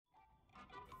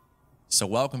So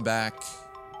welcome back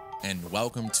and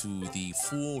welcome to the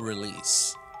full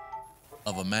release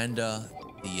of Amanda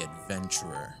the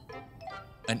Adventurer,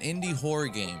 an indie horror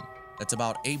game that's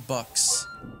about $8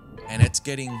 and it's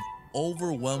getting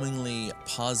overwhelmingly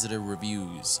positive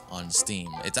reviews on Steam.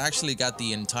 It's actually got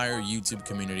the entire YouTube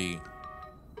community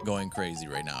going crazy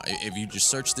right now. If you just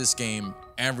search this game,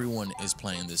 everyone is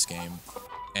playing this game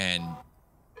and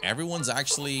everyone's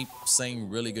actually saying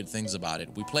really good things about it.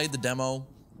 We played the demo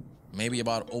maybe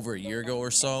about over a year ago or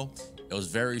so. It was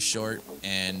very short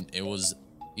and it was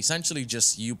essentially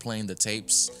just you playing the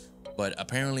tapes, but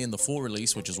apparently in the full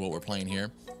release, which is what we're playing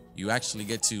here, you actually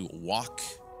get to walk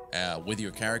with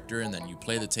your character and then you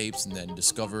play the tapes and then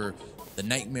discover the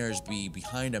nightmares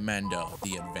behind Amanda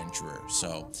the Adventurer.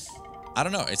 So I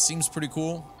don't know, it seems pretty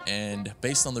cool, and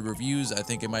based on the reviews, I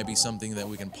think it might be something that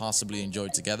we can possibly enjoy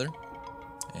together.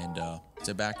 And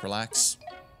sit back, relax,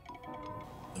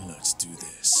 and let's do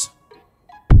this.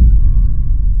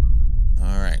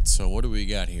 Alright, so what do we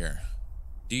got here?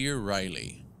 Dear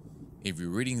Riley, if you're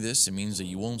reading this, it means that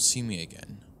you won't see me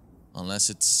again.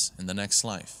 Unless it's in the next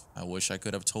life. I wish I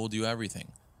could have told you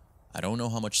everything. I don't know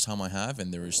how much time I have,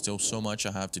 and there is still so much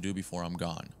I have to do before I'm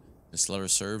gone. This letter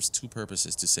serves two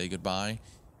purposes: to say goodbye,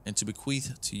 and to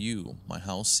bequeath to you my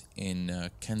house in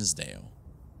Kensdale.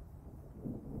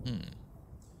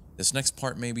 This next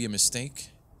part may be a mistake,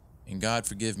 and God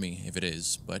forgive me if it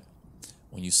is, but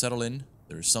when you settle in,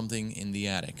 there is something in the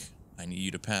attic I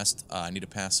need to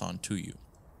pass on to you.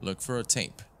 Look for a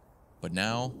tape. But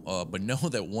know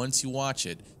that once you watch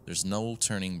it, there's no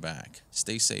turning back.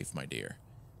 Stay safe, my dear.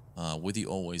 With you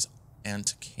always,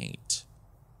 Aunt Kate.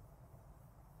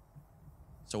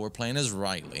 So we're playing as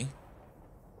Riley.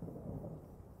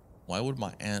 Why would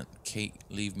my Aunt Kate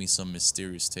leave me some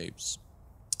mysterious tapes?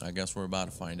 I guess we're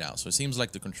about to find out. So it seems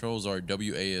like the controls are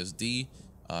WASD,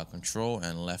 control,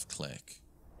 and left click.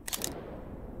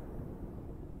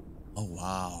 Oh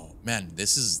wow, man,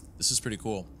 this is pretty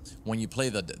cool. When you play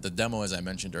the demo, as I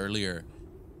mentioned earlier,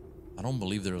 I don't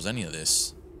believe there was any of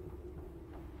this.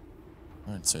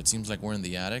 All right, so it seems like we're in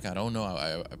the attic. I don't know.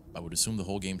 I would assume the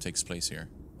whole game takes place here,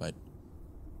 but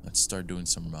let's start doing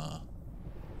some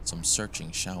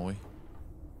searching, shall we?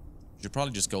 Should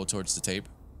probably just go towards the tape.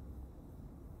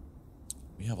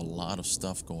 We have a lot of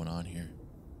stuff going on here.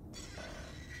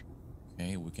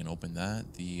 Okay, we can open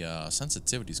that. The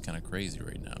sensitivity is kind of crazy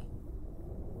right now.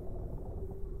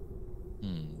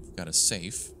 We've got a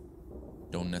safe.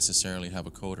 Don't necessarily have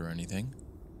a code or anything.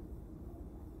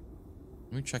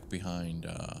 Let me check behind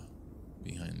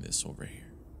this over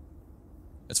here.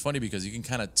 It's funny because you can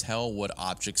kind of tell what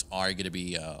objects are going to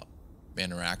be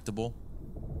interactable,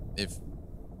 if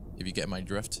you get my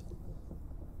drift,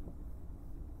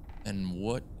 and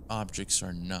what objects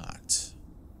are not.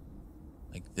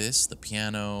 Like this, the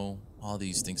piano, all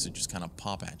these things that just kind of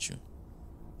pop at you.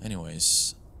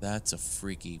 Anyways, that's a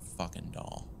freaky fucking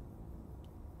doll.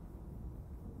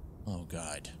 Oh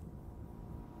god.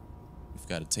 We've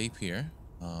got a tape here.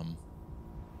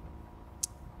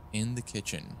 In the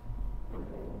kitchen.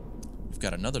 We've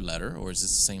got another letter, or is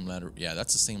this the same letter? Yeah,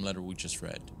 that's the same letter we just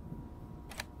read.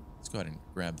 Let's go ahead and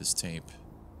grab this tape.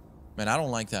 Man, I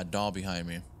don't like that doll behind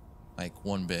me. Like,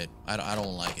 one bit. I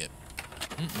don't like it.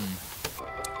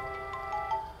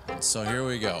 So here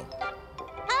we go.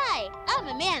 Hi, I'm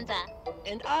Amanda.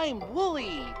 And I'm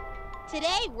Wooly.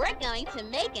 Today we're going to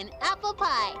make an apple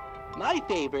pie. My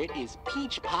favorite is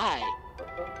peach pie.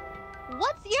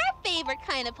 What's your favorite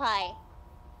kind of pie?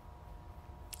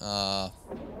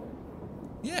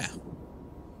 Yeah.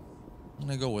 I'm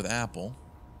gonna go with apple.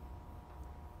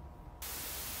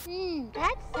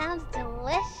 That sounds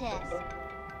delicious.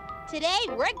 Today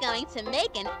we're going to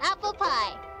make an apple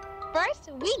pie.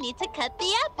 First, we need to cut the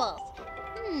apples.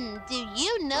 Do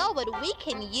you know what we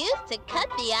can use to cut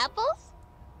the apples?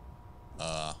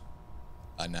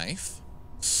 A knife?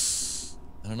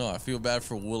 I don't know, I feel bad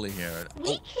for Wooly here.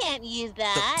 We can't use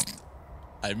that.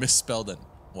 I misspelled it.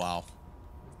 Wow.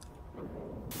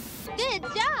 Good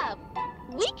job.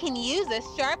 We can use a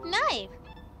sharp knife.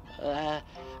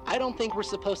 I don't think we're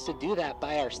supposed to do that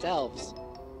by ourselves.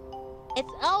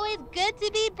 It's always good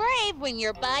to be brave when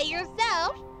you're by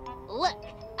yourself. Look,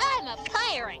 I'm a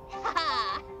pirate.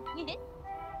 Ha!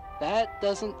 That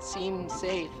doesn't seem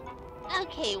safe.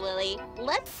 Okay, Willie,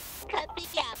 let's cut the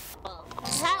apple.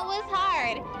 That was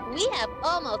hard. We have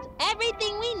almost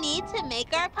everything we need to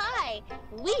make our pie.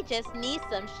 We just need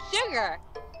some sugar.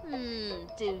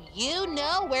 Do you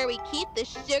know where we keep the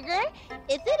sugar?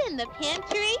 Is it in the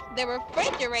pantry, the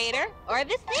refrigerator, or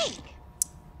the sink?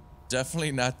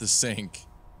 Definitely not the sink.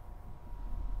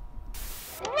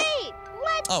 Great!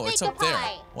 Let's Oh, it's Make a up there.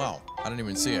 pie. Wow, I didn't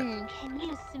even see it. Can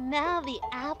you smell the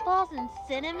apples and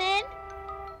cinnamon?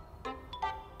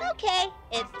 Okay,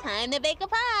 it's time to bake a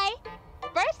pie.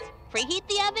 First, preheat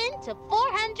the oven to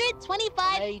 425.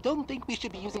 I don't think we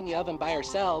should be using the oven by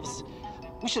ourselves.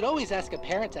 We should always ask a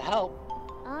parent to help.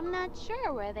 I'm not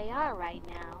sure where they are right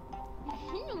now.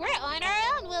 We're on our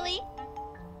own, Willie.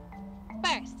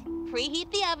 First,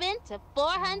 preheat the oven to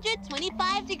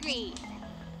 425 degrees.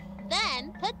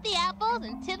 Then, put the apples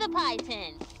into the pie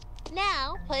tin.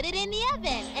 Now, put it in the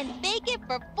oven and bake it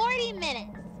for 40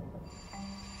 minutes.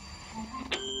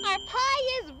 Our pie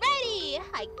is ready!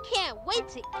 I can't wait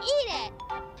to eat it!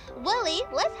 Willie,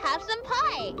 let's have some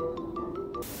pie!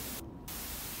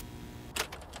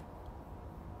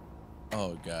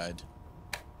 Oh, God.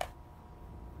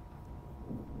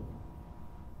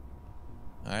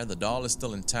 Alright, the doll is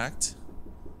still intact.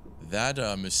 That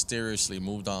mysteriously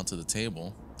moved onto the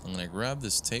table. I'm gonna grab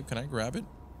this tape. Can I grab it?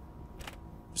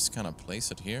 Just kind of place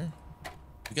it here.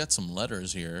 We got some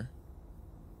letters here.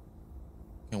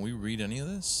 Can we read any of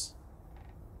this?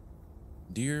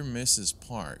 Dear Mrs.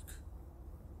 Park,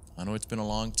 I know it's been a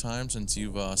long time since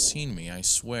you've seen me. I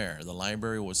swear, the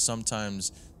library was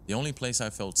sometimes the only place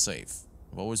I felt safe.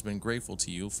 I've always been grateful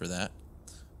to you for that.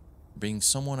 Being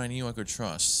someone I knew I could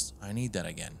trust. I need that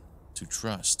again. To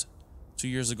trust. 2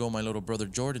 years ago, my little brother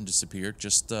Jordan disappeared.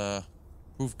 Just poof,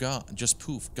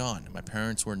 gone. My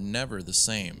parents were never the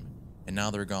same. And now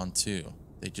they're gone too.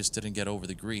 They just didn't get over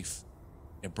the grief.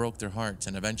 It broke their hearts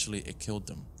and eventually it killed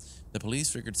them. The police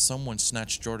figured someone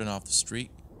snatched Jordan off the street.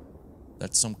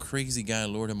 That some crazy guy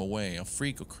lured him away. A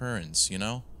freak occurrence, you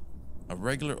know? A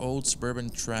regular old suburban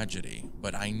tragedy.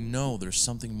 But I know there's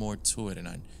something more to it, and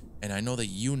I know that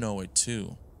you know it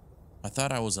too. I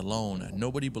thought I was alone.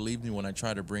 Nobody believed me when I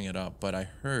tried to bring it up, but I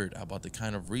heard about the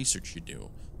kind of research you do.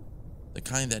 The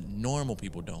kind that normal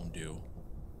people don't do.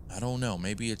 I don't know,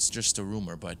 maybe it's just a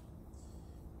rumor, but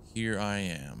here I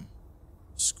am.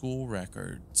 School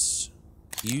records.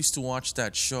 You used to watch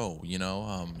that show, you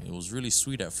know, it was really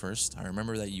sweet at first. I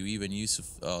remember that you even used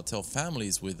to tell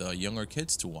families with younger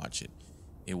kids to watch it.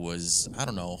 It was, I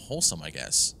don't know, wholesome, I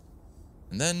guess.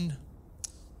 And then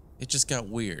it just got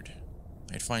weird.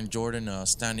 I'd find Jordan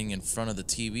standing in front of the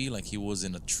TV like he was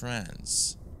in a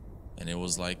trance. And it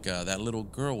was like that little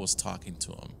girl was talking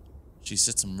to him. She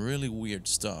said some really weird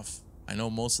stuff. I know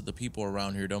most of the people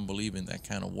around here don't believe in that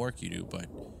kind of work you do, but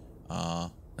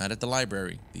not at the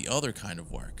library, the other kind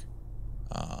of work.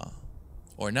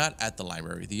 Or not at the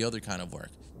library, the other kind of work.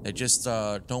 They just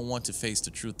don't want to face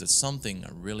the truth that something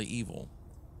really evil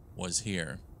was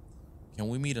here. Can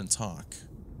we meet and talk?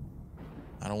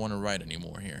 I don't want to write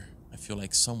anymore here. I feel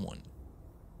like someone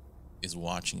is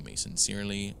watching me.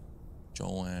 Sincerely,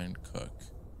 Joanne Cook.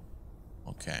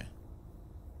 Okay.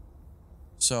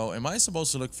 So, am I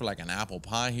supposed to look for like an apple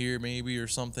pie here maybe or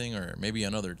something? Or maybe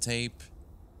another tape?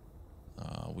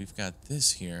 We've got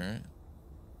this here.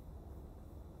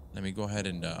 Let me go ahead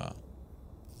and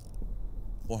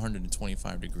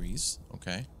 425 degrees.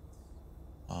 Okay.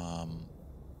 I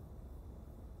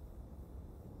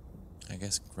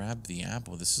guess grab the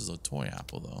apple. This is a toy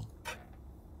apple though.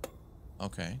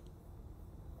 Okay.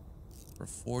 For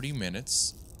 40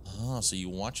 minutes. Ah, so you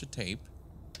watch a tape.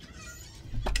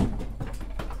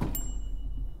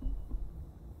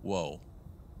 Whoa.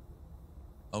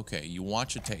 Okay, you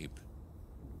watch a tape.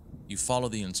 You follow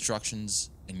the instructions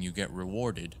and you get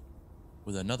rewarded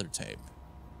with another tape.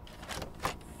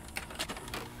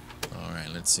 Alright,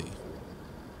 let's see.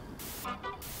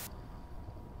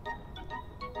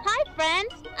 Hi,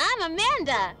 friends. I'm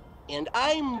Amanda. And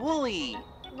I'm Wooly.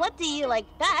 What do you like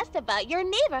best about your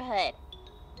neighborhood?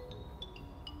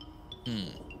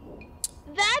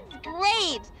 That's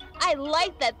great! I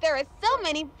like that there are so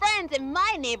many friends in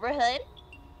my neighborhood.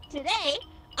 Today,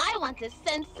 I want to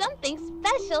send something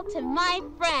special to my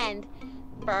friend.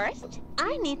 First,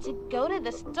 I need to go to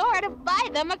the store to buy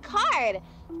them a card.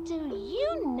 Do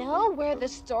you know where the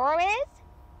store is?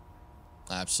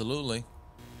 Absolutely.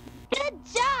 Good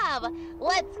job!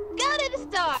 Let's go to the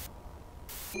store.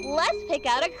 Let's pick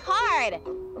out a card.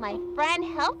 My friend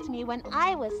helped me when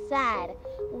I was sad.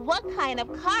 What kind of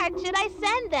card should I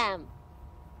send them?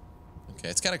 Okay,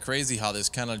 it's kind of crazy how this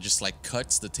kind of just like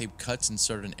cuts, the tape cuts in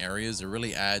certain areas. It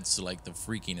really adds to like the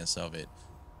freakiness of it.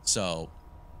 So,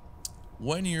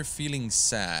 when you're feeling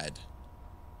sad.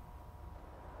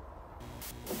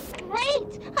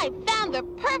 Great! I found the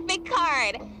perfect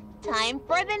card. Time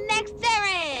for the next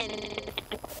errand.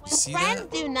 When friends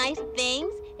do nice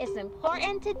things, it's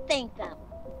important to thank them.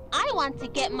 I want to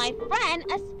get my friend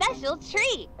a special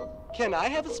treat. Can I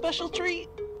have a special treat?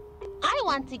 I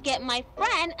want to get my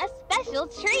friend a special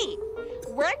treat.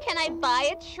 Where can I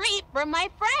buy a treat for my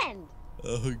friend?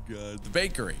 Oh, God. The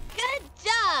bakery. Good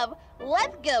job!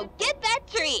 Let's go get that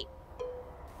treat!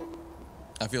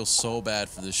 I feel so bad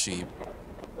for the sheep.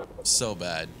 So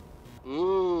bad.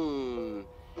 Mmm.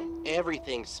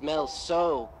 Everything smells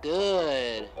so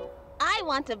good. I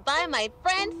want to buy my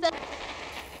friend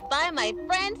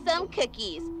some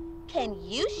cookies. Can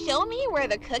you show me where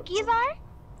the cookies are?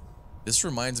 This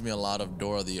reminds me a lot of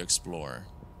Dora the Explorer.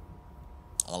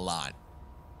 A lot.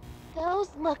 Those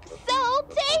look so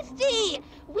tasty!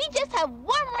 We just have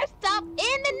one more stop in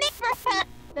the neighborhood.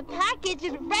 The package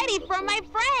is ready for my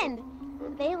friend.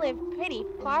 They live pretty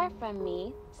far from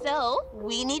me, so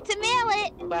we need to mail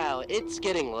it. Wow, it's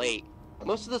getting late.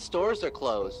 Most of the stores are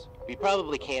closed. We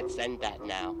probably can't send that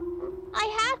now. I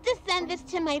have to send this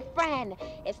to my friend.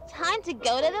 It's time to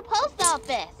go to the post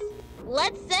office.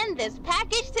 Let's send this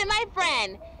package to my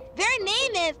friend. Their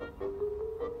name is...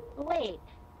 Wait,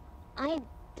 I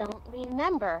don't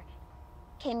remember.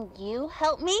 Can you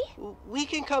help me? We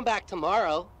can come back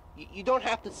tomorrow. You don't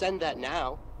have to send that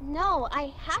now. No,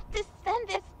 I have to send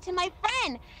this to my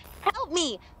friend. Help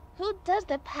me. Who does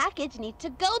the package need to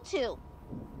go to?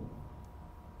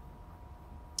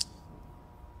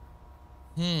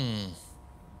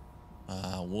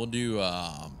 We'll do,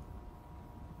 I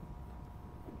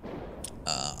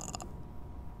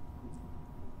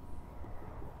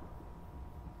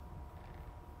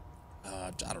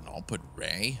don't know, I'll put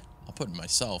Ray. I'll put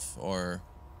myself, or...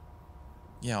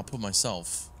 Yeah, I'll put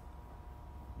myself.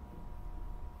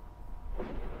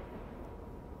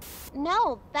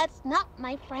 No, that's not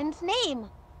my friend's name.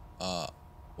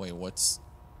 Wait, what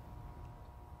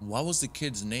was the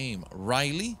kid's name?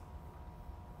 Riley?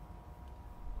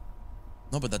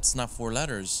 No, but that's not 4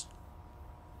 letters.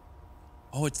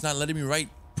 Oh, it's not letting me write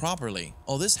properly.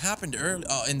 Oh, this happened early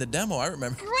in the demo, I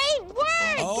remember. Great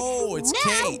work! Oh, it's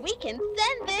now Kate. We can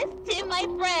send this to my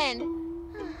friend.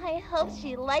 I hope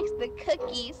she likes the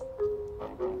cookies.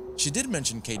 She did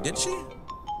mention Kate, did she?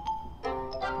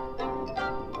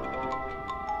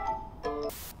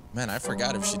 Man, I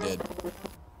forgot if she did.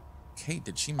 Kate,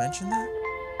 did she mention that?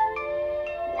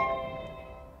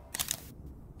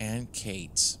 And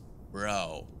Kate.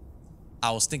 Bro.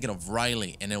 I was thinking of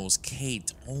Riley and it was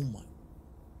Kate. Oh my.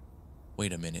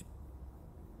 Wait a minute.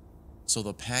 So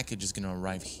the package is gonna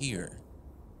arrive here.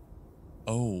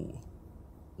 Oh.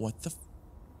 What the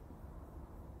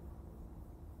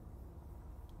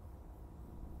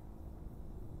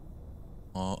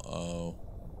Uh-oh.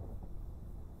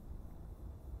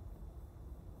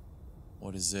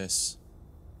 What is this?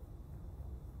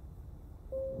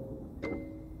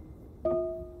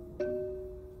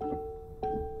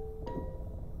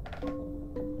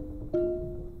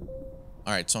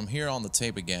 Alright, so I'm here on the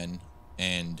tape again,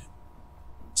 and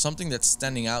something that's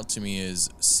standing out to me is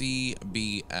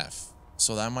CBF.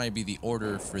 So that might be the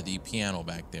order for the piano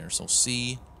back there. So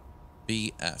CBF.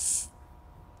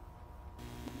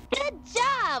 Good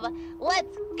job!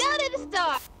 Let's go to the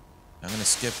store! I'm gonna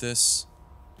skip this.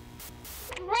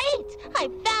 Great! I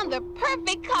found the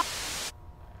perfect car!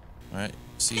 Alright,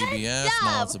 CBF,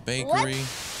 now it's a bakery.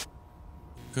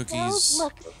 Cookies. Those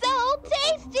look so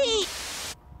tasty!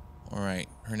 Alright,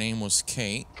 her name was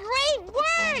Kate. Great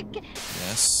work!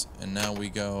 Yes, and now we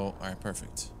go... Alright,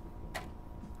 perfect.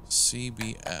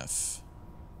 CBF.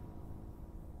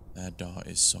 That dog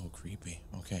is so creepy.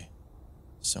 Okay,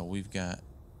 so we've got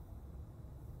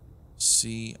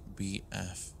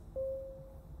CBF.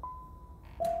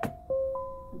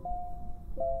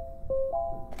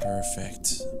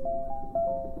 Perfect.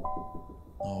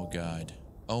 Oh God.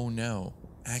 Oh no.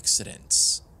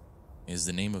 Accidents is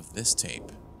the name of this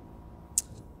tape.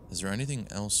 Is there anything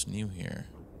else new here?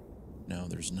 No,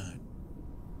 there's not.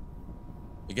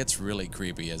 It gets really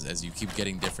creepy as you keep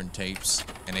getting different tapes,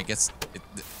 and it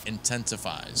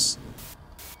intensifies.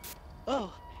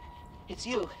 Oh, it's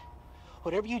you.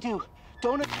 Whatever you do,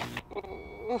 don't...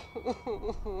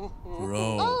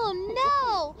 Bro. Oh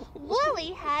no!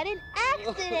 Wooly had an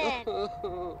accident!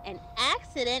 An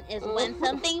accident is when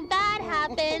something bad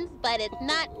happens, but it's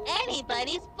not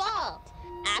anybody's fault.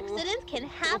 Accidents can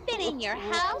happen in your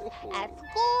house, at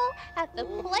school, at the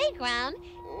playground.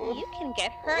 You can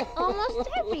get hurt almost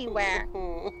everywhere.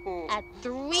 At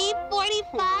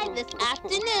 3:45 this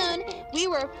afternoon, we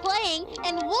were playing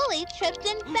and Wooly tripped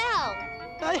and fell.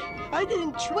 I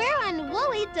didn't try. Where on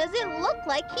Wooly does it look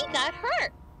like he got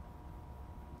hurt?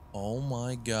 Oh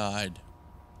my God.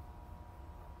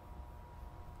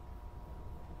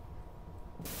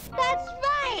 That's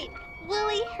right!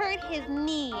 Wooly hurt his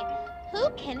knee. Who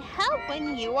can help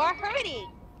when you are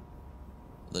hurting?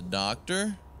 The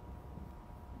doctor?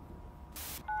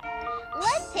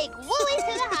 Let's take Wooly to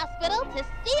hospital to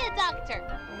see a doctor.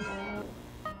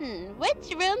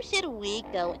 Which room should we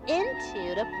go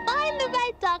into to find the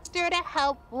right doctor to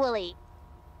help Wooly?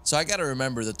 So I gotta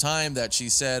remember the time that she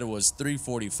said was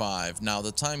 3:45. Now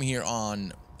the time here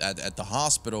on at the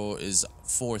hospital is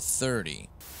 4:30.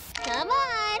 Come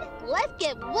on, let's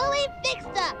get Wooly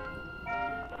fixed up.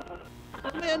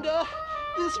 Amanda,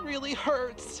 this really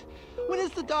hurts. When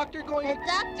is the doctor going The to...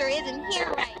 doctor isn't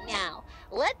here right now.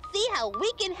 Let's see how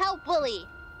we can help Wooly.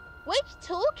 Which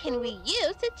tool can we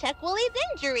use to check Wooly's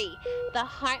injury? The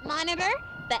heart monitor,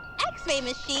 the x-ray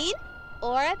machine,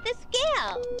 or the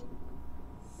scale?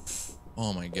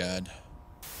 Oh my god.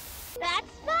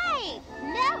 That's right!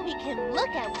 Now we can look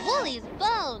at Wooly's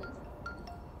bones.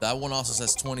 That one also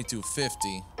says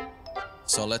 2250.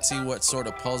 So let's see what sort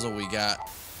of puzzle we got.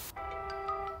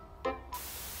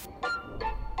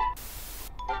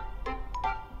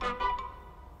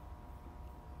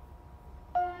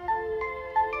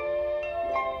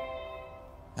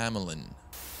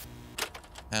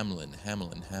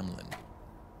 Hamlin.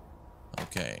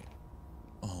 Okay.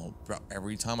 Oh, bro,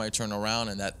 every time I turn around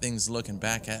and that thing's looking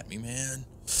back at me, man.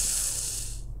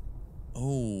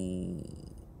 Oh.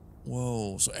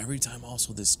 Whoa. So every time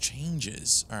also this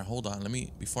changes. All right, hold on. Let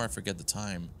me, before I forget the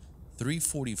time.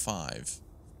 3:45.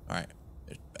 All right.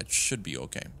 It should be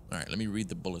okay. All right, let me read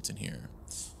the bulletin here.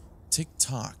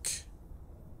 Tick-tock.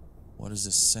 What does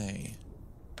this say?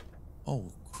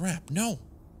 Oh, crap. No.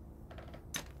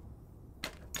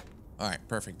 All right,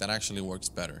 perfect. That actually works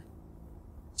better.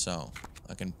 So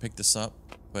I can pick this up,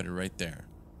 put it right there.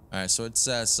 All right, so it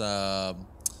says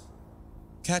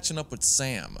catching up with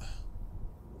Sam.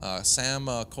 Sam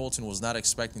Colton was not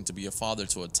expecting to be a father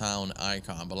to a town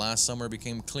icon, but last summer it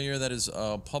became clear that his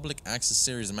public access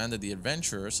series Amanda the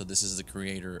Adventurer, so this is the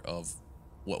creator of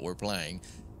what we're playing,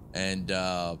 and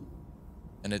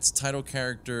its title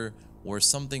character were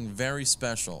something very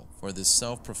special for this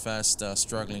self-professed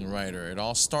struggling writer. It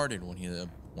all started when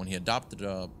he adopted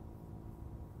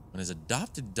when his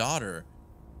adopted daughter.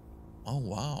 Oh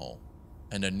wow.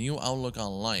 And a new outlook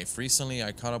on life. Recently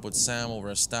I caught up with Sam over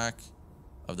a stack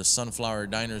of the Sunflower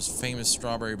Diner's famous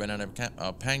strawberry banana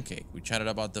pancake. We chatted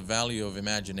about the value of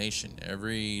imagination,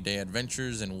 everyday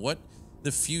adventures, and what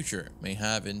the future may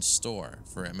have in store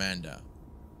for Amanda.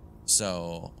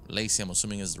 So Lacey, I'm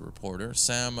assuming, is the reporter.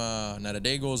 Sam, not a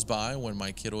day goes by when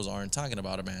my kiddos aren't talking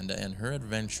about Amanda and her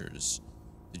adventures.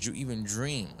 Did you even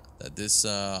dream that this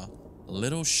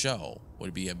little show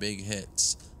would be a big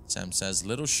hit? Sam says,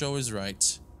 little show is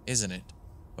right, isn't it?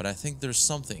 But I think there's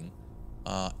something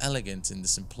elegant in the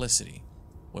simplicity.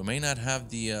 We may not have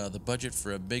the budget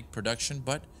for a big production,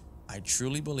 but I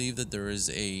truly believe that there is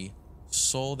a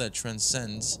soul that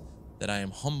transcends, that I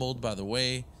am humbled by the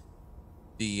way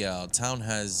the town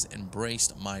has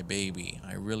embraced my baby.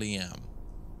 I really am.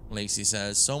 Lacey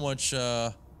says, so much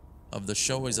of the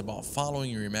show is about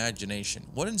following your imagination.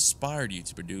 What inspired you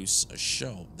to produce a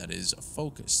show that is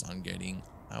focused on getting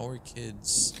our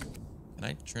kids? Can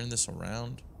I turn this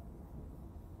around?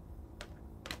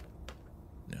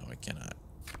 No, I cannot.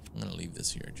 I'm gonna leave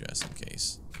this here just in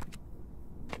case.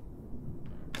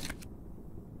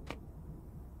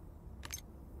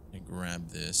 I grab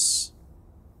this.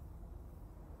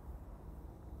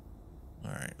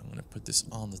 All right, I'm gonna put this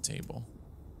on the table.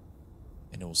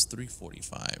 And it was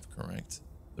 3:45, correct?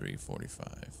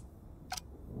 3:45.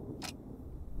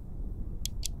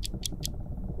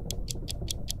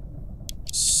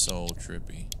 So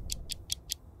trippy.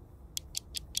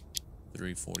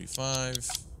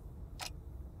 3:45.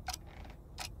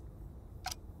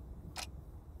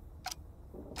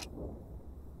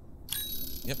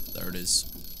 Yep, there it is.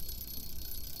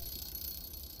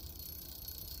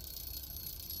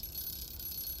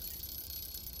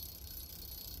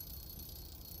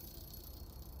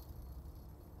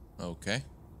 Okay.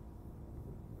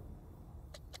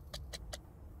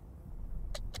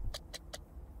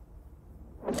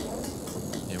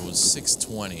 It was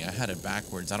 6:20. I had it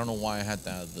backwards. I don't know why I had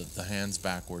the hands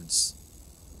backwards.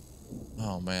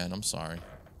 Oh man, I'm sorry.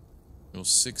 It was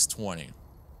 6:20.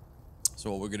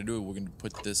 So what we're gonna do, we're gonna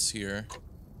put this here.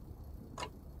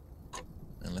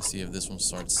 And let's see if this one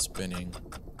starts spinning.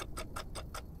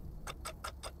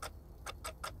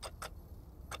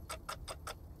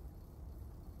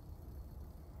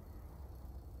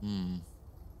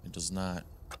 It does not.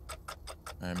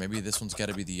 Alright, maybe this one's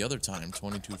gotta be the other time,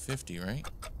 2250, right?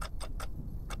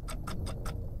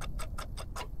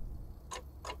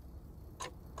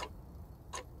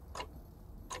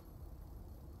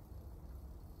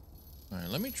 Alright,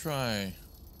 let me try.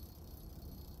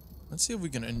 Let's see if we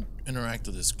can interact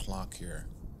with this clock here.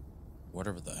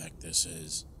 Whatever the heck this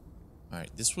is. All right,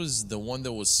 this was the one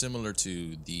that was similar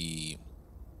to the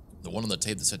one on the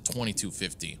tape that said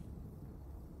 2250.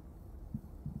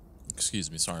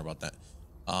 Excuse me, sorry about that.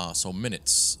 So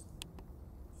minutes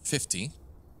 50.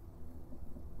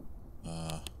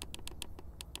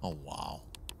 Oh wow.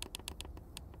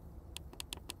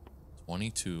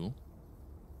 22.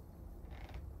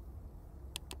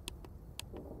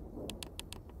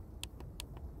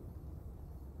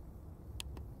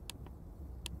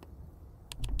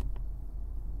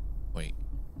 Wait.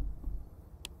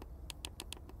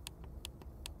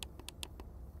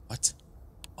 What?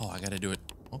 Oh, I gotta do it.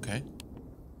 Okay.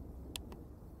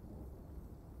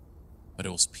 But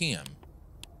it was PM.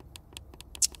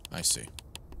 I see.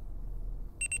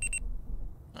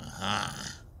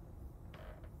 Aha.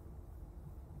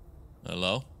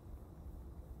 Hello?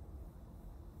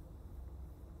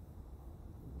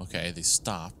 Okay, they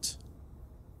stopped.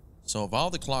 So if all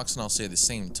the clocks now say the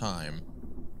same time,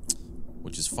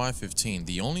 which is 5:15,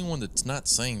 the only one that's not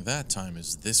saying that time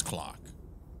is this clock.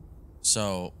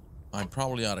 So I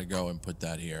probably ought to go and put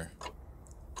that here.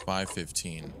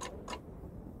 5:15.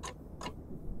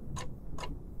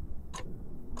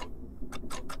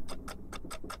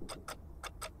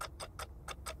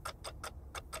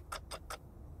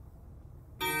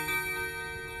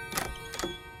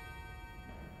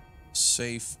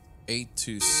 Safe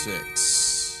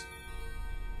 826.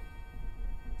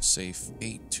 Safe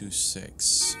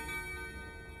 826.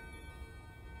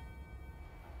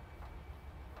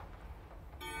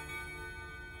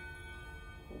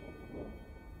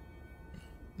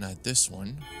 Not this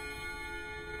one.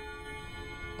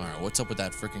 Alright, what's up with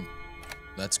that freaking...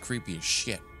 That's creepy as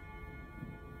shit.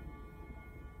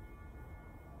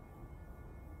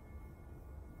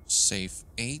 Safe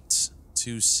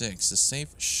 826. The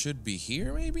safe should be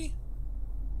here, maybe?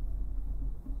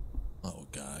 Oh,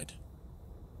 God.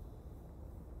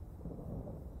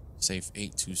 Safe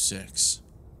 826.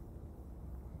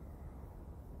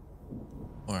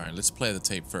 Alright, let's play the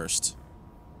tape first.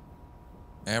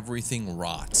 Everything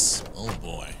rots. Oh,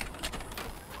 boy.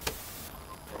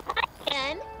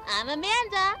 And I'm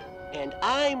Amanda. And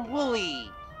I'm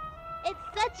Wooly. It's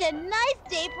such a nice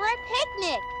day for a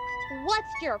picnic.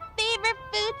 What's your favorite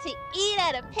food to eat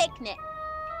at a picnic?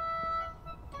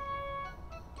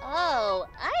 Oh,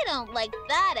 I don't like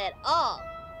that at all.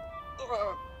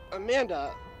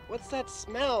 Amanda, what's that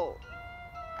smell?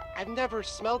 I've never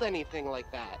smelled anything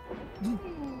like that.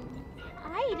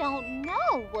 I don't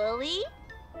know, Wooly.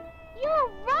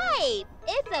 You're right.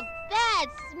 It's a bad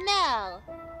smell.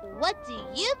 What do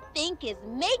you think is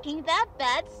making that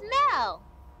bad smell?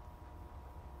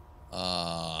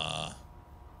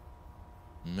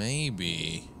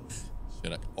 Maybe.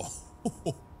 Should I? Oh.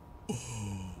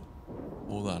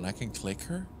 Hold on, I can click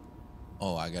her?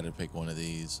 Oh, I gotta pick one of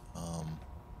these.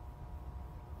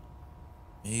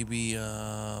 Maybe,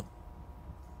 it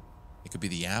could be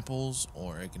the apples,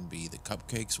 or it can be the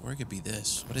cupcakes, or it could be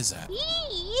this. What is that?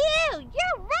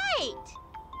 You're right.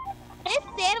 This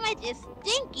sandwich is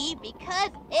stinky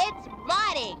because it's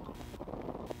rotting.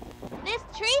 This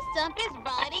tree stump is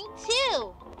rotting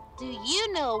too. Do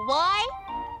you know why?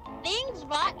 Things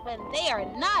rot when they are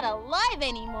not alive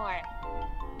anymore.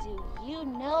 Do you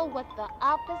know what the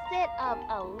opposite of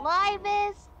alive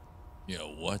is? Yeah,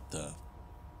 what the?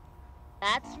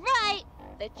 That's right.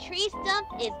 The tree stump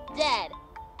is dead.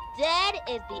 Dead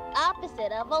is the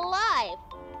opposite of alive.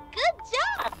 Good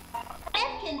job!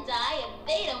 Plants can die if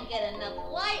they don't get enough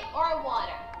light or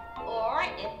water, or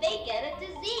if they get a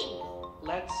disease.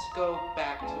 Let's go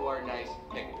back to our nice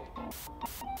picnic.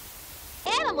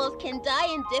 Animals can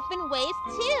die in different ways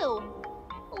too.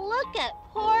 Look at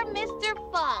poor Mr.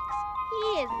 Fox.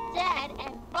 He is dead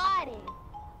and rotting.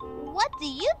 What do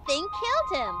you think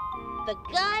killed him? The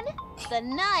gun, the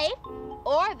knife,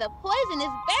 or the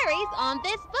poisonous berries on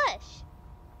this bush?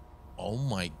 Oh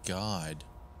my God.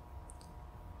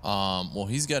 Well,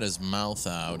 he's got his mouth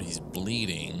out. He's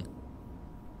bleeding.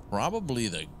 Probably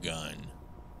the gun.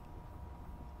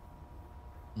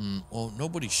 Well,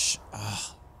 nobody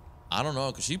I don't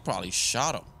know, because she probably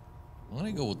shot him. I'm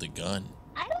gonna go with the gun.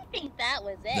 I don't think that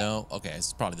was it. No? Okay,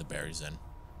 it's probably the berries then.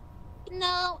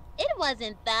 No, it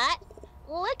wasn't that.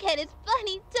 Look at his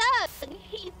funny tongue.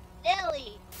 He's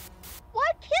silly.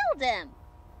 What killed him?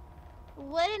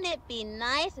 Wouldn't it be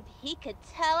nice if he could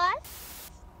tell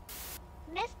us?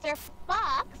 Mr.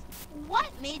 Fox, what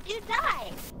made you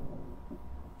die?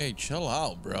 Hey, chill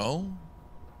out, bro.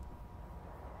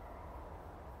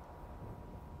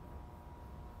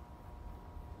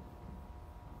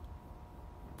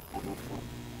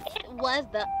 It was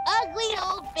the ugly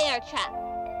old bear trap.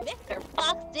 Mr.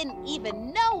 Fox didn't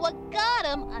even know what got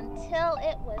him until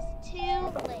it was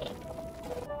too late.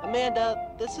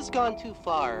 Amanda, this has gone too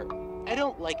far. I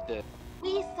don't like this.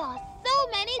 We saw so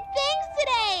many things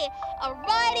today! A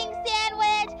rotting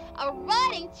sandwich, a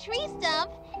rotting tree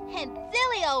stump, and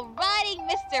silly old rotting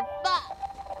Mr. Fox.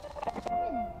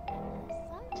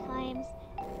 Sometimes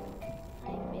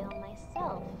I feel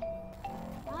myself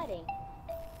rotting.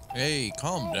 Hey,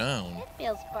 calm down. It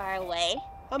feels far away.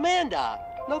 Amanda,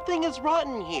 nothing is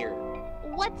rotten here.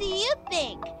 What do you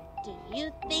think? Do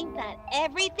you think that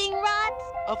everything rots?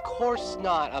 Of course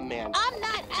not, Amanda. I'm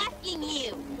not asking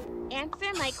you.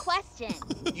 Answer my question.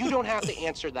 You don't have to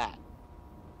answer that.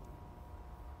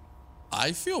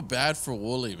 I feel bad for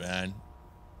Wooly, man.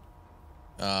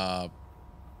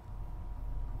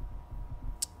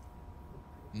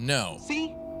 No.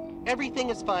 See? Everything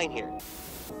is fine here.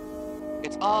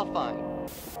 It's all fine.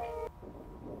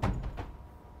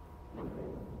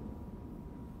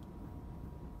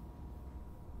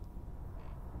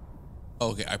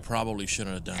 Okay, I probably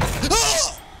shouldn't have done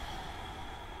that.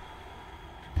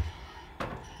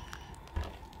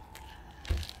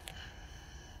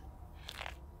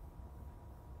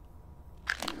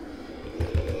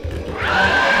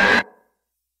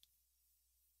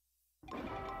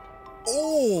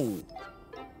 Oh!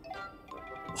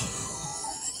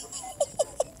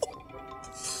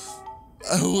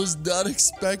 I was not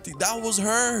expecting. That was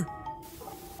her.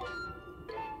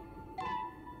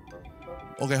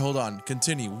 Okay, hold on.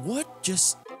 Continue. What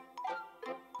just...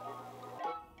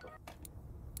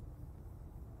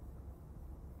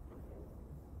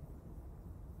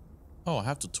 Oh, I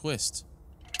have to twist.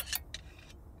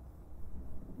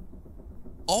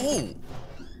 Oh!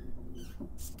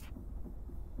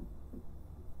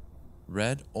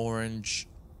 Red, orange,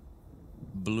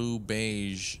 blue,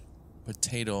 beige,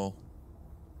 potato.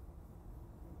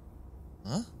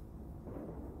 Huh?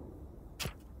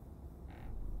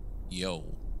 Yo.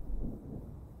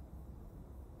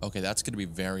 Okay, that's gonna be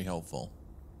very helpful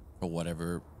for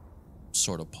whatever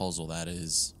sort of puzzle that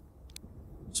is.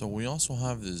 So we also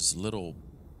have this little,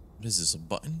 what is this, a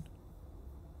button?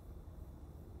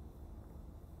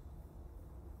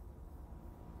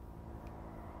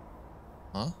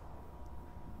 Huh?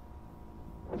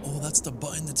 Oh, that's the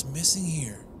button that's missing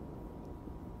here.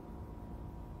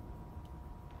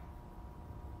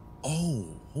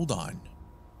 Oh, hold on.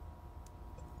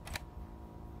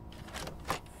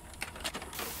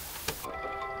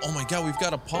 Oh my god, we've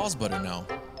got a pause button now.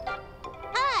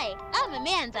 Hi, I'm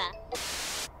Amanda.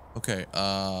 Okay,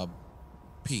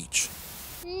 Peach.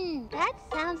 That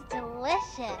sounds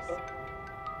delicious.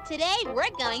 Today we're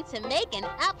going to make an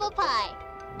apple pie.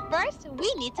 First,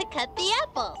 we need to cut the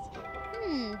apples.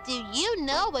 Do you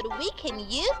know what we can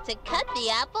use to cut the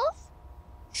apples?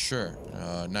 Sure,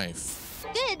 knife.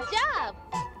 Good job.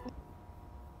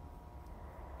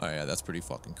 Oh yeah, that's pretty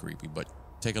fucking creepy, but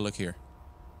take a look here.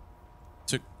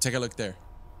 Take a look there.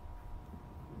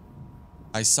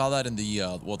 I saw that in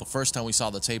the, well, the first time we saw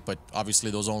the tape, but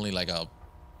obviously there was only like a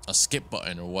skip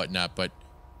button or whatnot, but...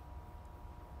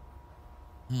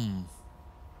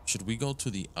 Should we go to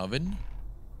the oven?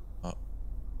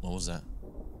 What was that?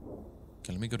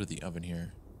 Okay, let me go to the oven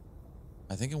here.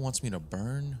 I think it wants me to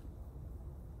burn.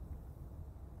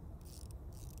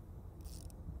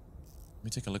 Let me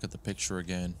take a look at the picture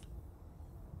again.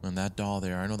 And that doll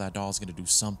there, I know that doll's gonna do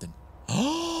something.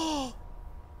 Oh!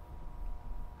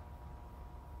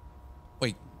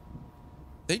 Wait.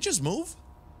 They just move?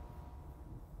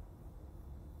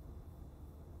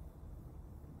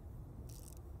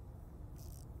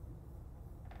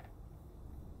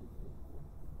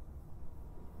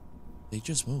 They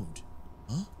just moved.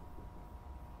 Huh?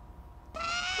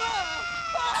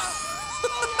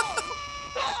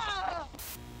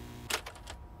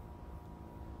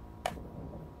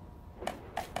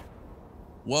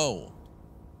 Whoa.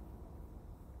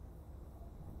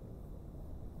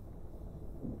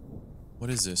 What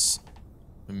is this?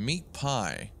 A meat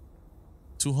pie.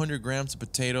 200 grams of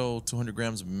potato, 200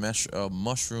 grams of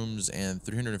mushrooms, and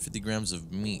 350 grams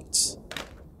of meat.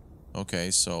 Okay,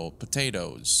 so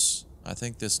potatoes. I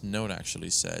think this note actually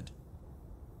said.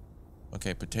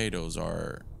 Okay, potatoes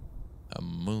are a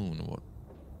moon. What?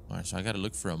 Alright, so I gotta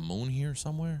look for a moon here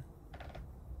somewhere?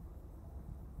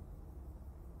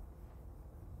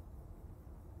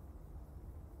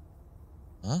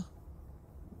 Huh?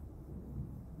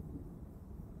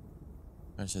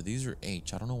 Alright, so these are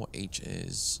H. I don't know what H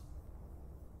is.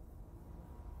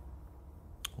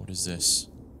 What is this?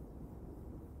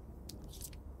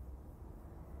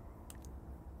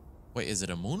 Wait, is it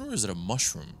a moon or is it a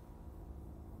mushroom?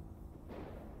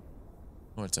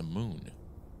 Oh, it's a moon.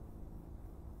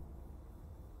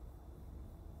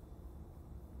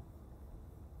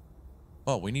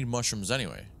 Oh, we need mushrooms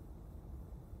anyway.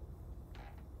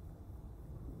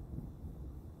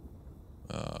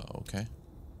 Okay.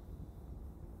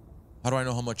 How do I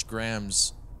know how much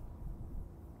grams?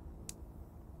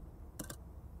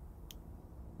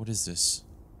 What is this?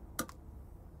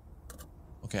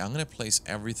 Okay, I'm gonna place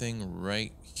everything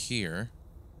right here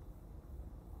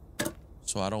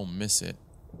so I don't miss it.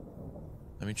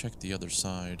 Let me check the other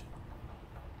side.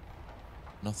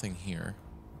 Nothing here.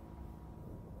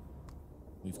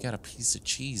 We've got a piece of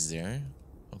cheese there.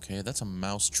 Okay, that's a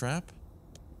mouse trap.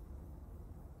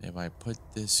 If I put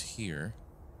this here.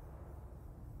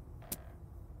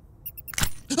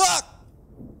 Ah!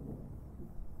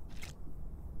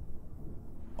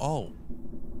 Oh.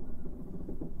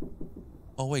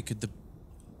 Oh wait, could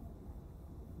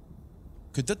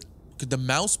the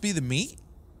mouse be the meat?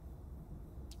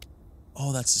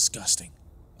 Oh, that's disgusting.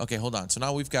 Okay, hold on. So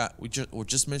now we're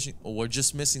just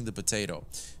missing the potato.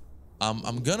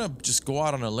 I'm gonna just go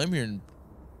out on a limb here and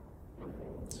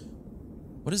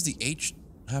what does the H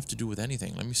have to do with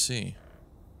anything? Let me see.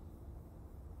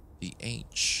 The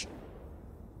H.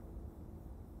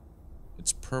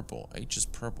 It's purple. H is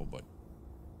purple, but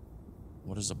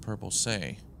what does the purple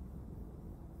say?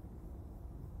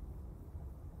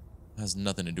 It has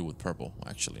nothing to do with purple.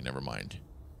 Actually, never mind.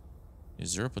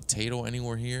 Is there a potato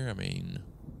anywhere here? I mean,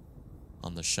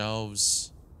 on the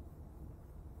shelves.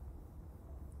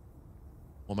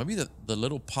 Well, maybe the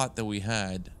little pot that we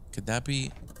had, could that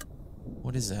be,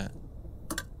 what is that?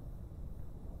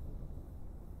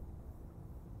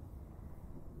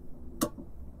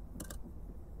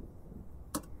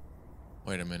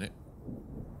 Wait a minute.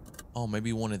 Oh,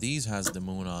 maybe one of these has the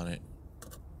moon on it.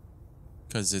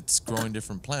 Because it's growing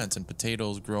different plants and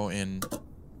potatoes grow in...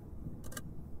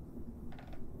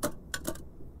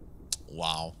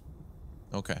 Wow.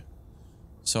 Okay.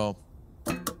 So,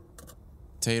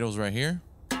 potatoes right here.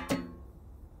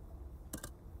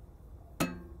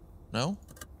 No?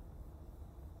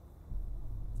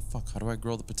 Fuck, how do I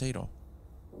grow the potato?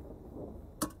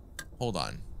 Hold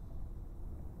on.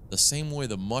 The same way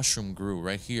the mushroom grew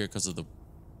right here because of the...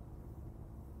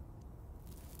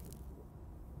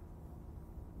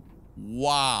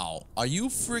 Wow. Are you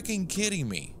freaking kidding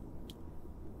me?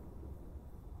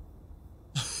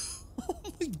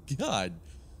 Oh my god.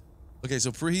 Okay,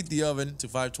 so preheat the oven to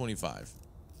 525.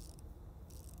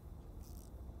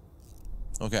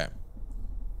 Okay.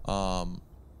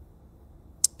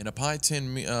 In a pie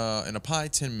tin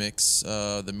mix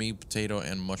the meat, potato,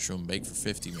 and mushroom. Bake for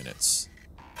 50 minutes.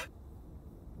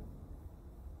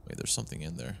 Wait, there's something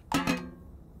in there.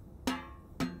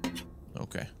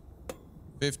 Okay.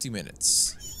 50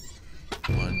 minutes.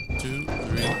 1, 2, 3.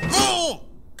 Oh!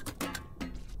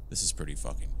 This is pretty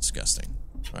fucking disgusting.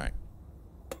 All right.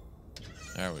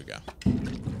 There we go.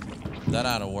 That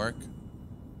ought to work.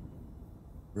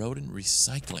 Rodent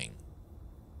recycling.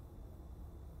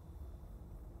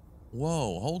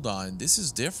 Whoa, hold on. This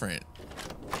is different.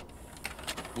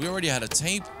 We already had a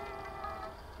tape.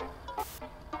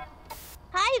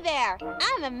 Hi there,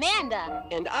 I'm Amanda.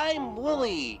 And I'm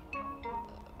Willie.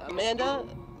 Amanda,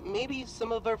 maybe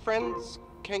some of our friends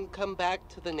can come back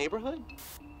to the neighborhood?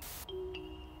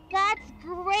 That's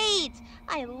great.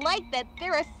 I like that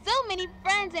there are so many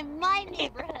friends in my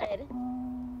neighborhood.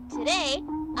 Today,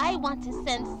 I want to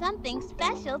send something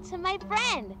special to my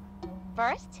friend.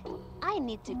 First, I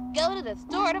need to go to the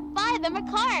store to buy them a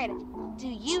card. Do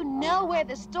you know where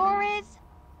the store is?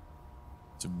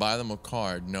 To buy them a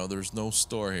card? No, there's no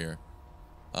store here.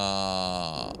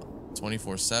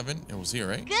 24/7? It was here,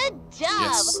 right? Good job.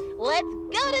 Yes. Let's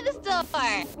go to the store.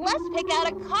 Let's pick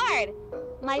out a card.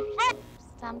 My friend,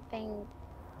 something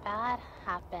bad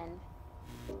happened.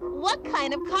 What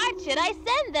kind of card should I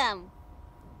send them?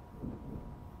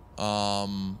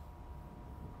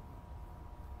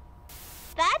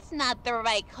 That's not the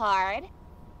right card.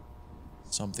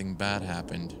 Something bad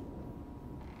happened.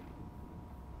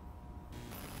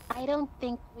 I don't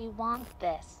think we want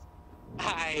this.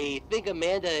 I think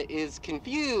Amanda is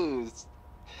confused.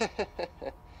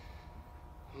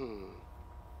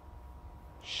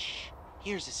 Shh,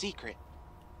 here's a secret.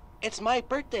 It's my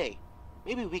birthday.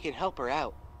 Maybe we can help her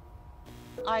out.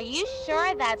 Are you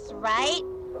sure that's right?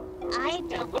 I It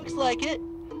don't... looks like it.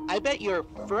 I bet your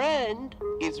friend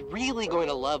is really going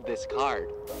to love this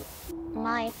card.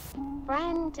 My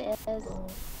friend is...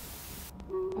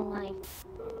 My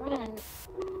friend...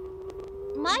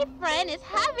 My friend is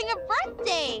having a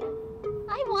birthday!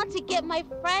 I want to get my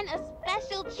friend a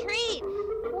special treat.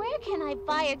 Where can I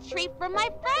buy a treat for my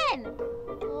friend?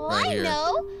 Oh, Right I here.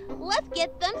 know! Let's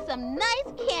get them some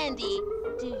nice candy.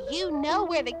 Do you know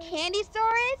where the candy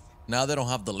store is? Now they don't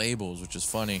have the labels, which is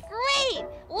funny. Great!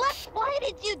 Why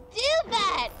did you do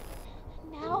that?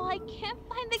 Now I can't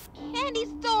find the candy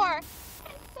store.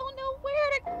 I don't know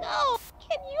where to go.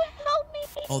 Can you help me?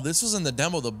 Oh, this was in the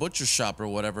demo, the butcher shop or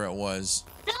whatever it was.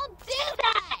 Don't do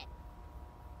that!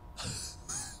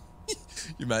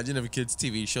 Imagine if kids'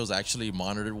 TV shows actually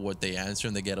monitor what they answer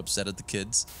and they get upset at the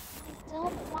kids. I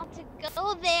don't want to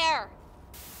go there.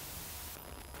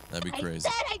 That'd be crazy.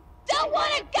 I said I don't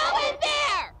want to go in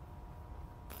there!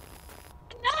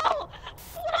 No!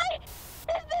 Why is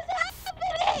this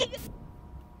happening?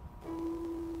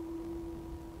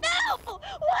 No!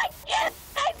 Why can't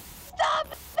I stop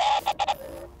it?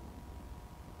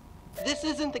 This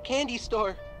isn't the candy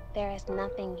store. There is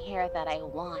nothing here that I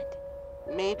want.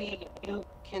 Maybe you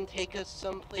can take us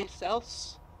someplace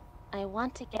else? I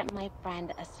want to get my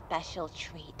friend a special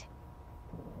treat.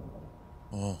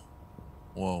 Oh.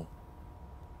 Whoa.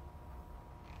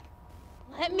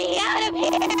 Let me out of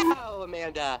here! Oh,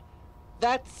 Amanda.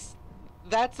 That's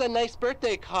a nice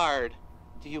birthday card.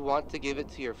 Do you want to give it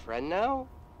to your friend now?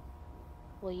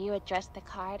 Will you address the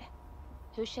card?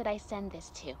 Who should I send this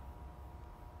to?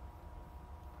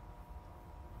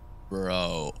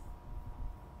 Bro.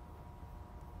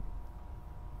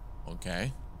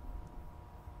 Okay.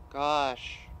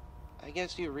 Gosh, I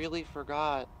guess you really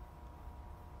forgot.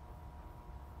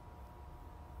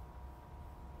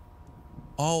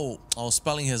 Oh, I was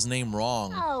spelling his name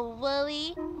wrong. Oh,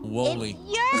 Wooly. Wooly.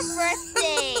 It's your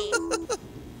birthday!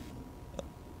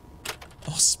 I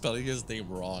was spelling his name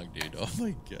wrong, dude. Oh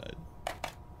my god.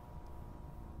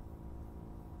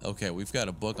 Okay, we've got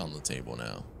a book on the table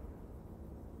now.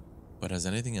 But has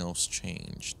anything else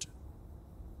changed?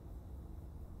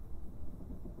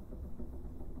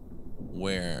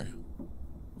 Where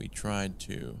we tried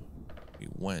to, we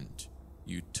went,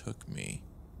 you took me.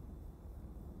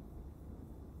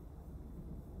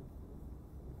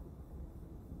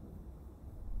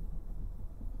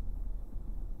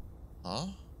 Huh?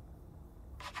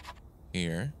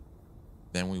 Here.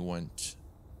 Then we went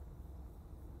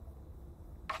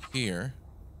here.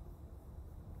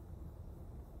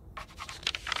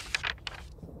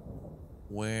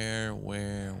 Where?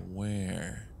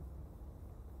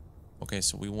 Okay,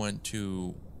 so we went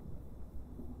to...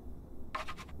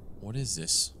 What is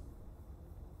this?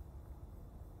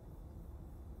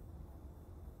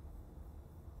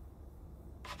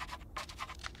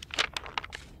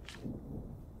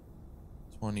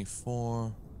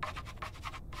 $24.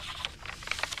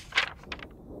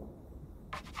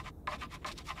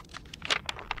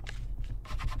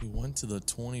 We went to the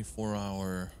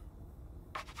 24-hour...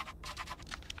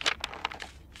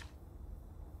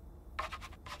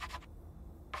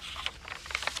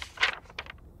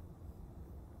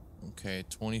 Okay,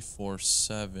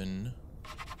 24/7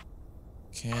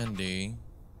 candy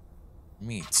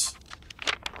meat.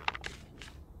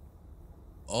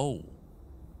 Oh.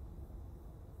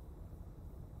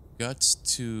 Guts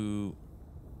to...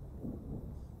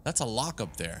 That's a lock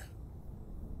up there.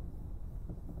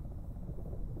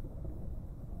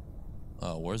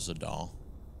 Oh, where's the doll?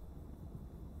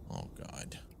 Oh,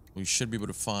 God. We should be able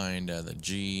to find the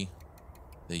G,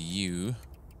 the U,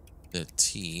 the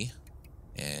T,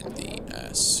 and the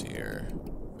S here.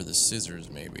 For the scissors,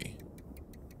 maybe.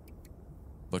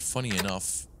 But funny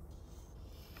enough,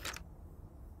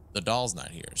 the doll's not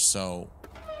here, so...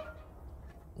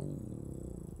 Ooh.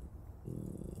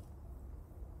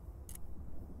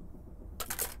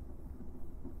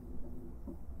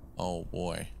 Oh,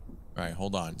 boy. Alright,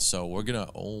 hold on. So we're gonna...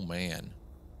 Oh, man.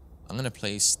 I'm gonna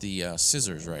place the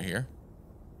scissors right here.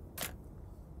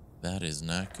 That is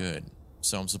not good.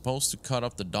 So I'm supposed to cut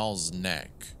up the doll's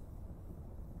neck.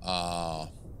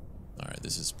 Alright,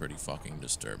 this is pretty fucking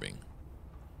disturbing.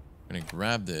 I'm gonna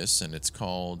grab this, and it's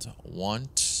called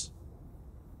Want...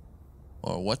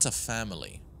 Or What's a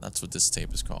Family? That's what this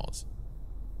tape is called.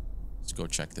 Let's go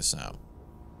check this out.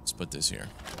 Let's put this here.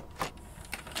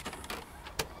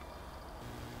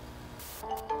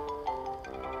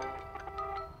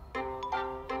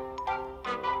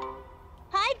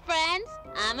 Hi, friends.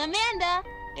 I'm Amanda.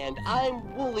 And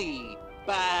I'm Wooly.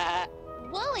 Bah.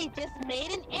 Wooly just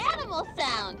made an animal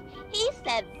sound. He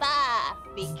said bah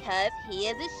because he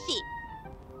is a sheep.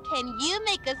 Can you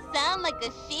make a sound like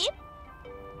a sheep?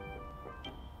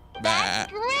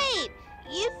 That's great.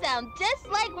 You sound just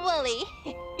like Wooly.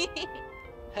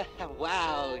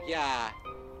 Wow, yeah.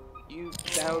 You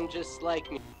sound just like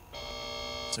me.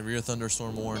 Severe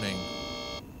thunderstorm warning.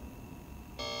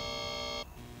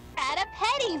 At a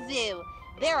petting zoo.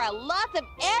 There are lots of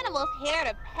animals here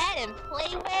to pet and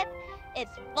play with.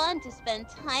 It's fun to spend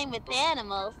time with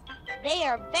animals. They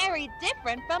are very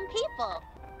different from people.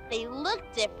 They look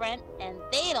different, and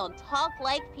they don't talk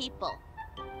like people.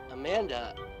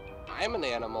 Amanda, I'm an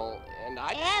animal, and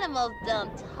I... Animals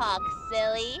don't talk,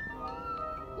 silly.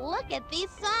 Look at these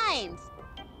signs.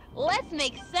 Let's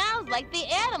make sounds like the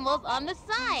animals on the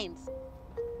signs.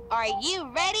 Are you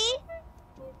ready?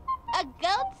 A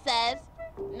goat says,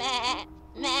 meh,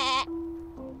 meh.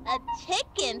 A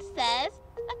chicken says,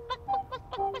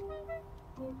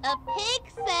 a pig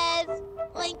says,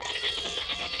 like,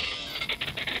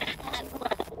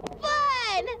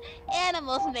 fun!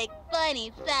 Animals make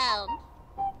funny sounds.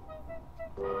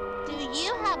 Do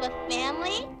you have a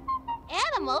family?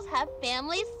 Animals have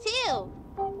families too.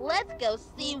 Let's go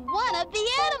see one of the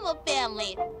animal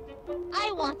families.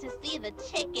 I want to see the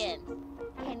chickens.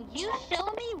 Can you show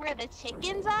me where the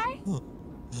chickens are?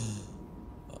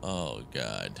 Oh,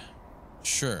 God.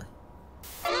 Sure.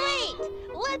 Great!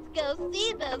 Let's go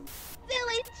see those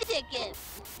silly chickens.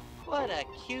 What a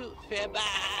cute fib...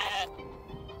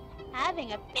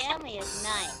 Having a family is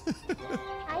nice.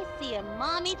 I see a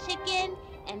mommy chicken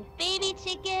and baby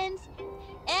chickens,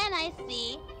 and I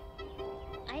see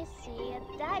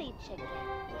a daddy chicken.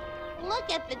 Look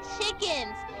at the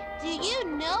chickens. Do you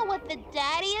know what the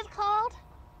daddy is called?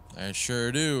 I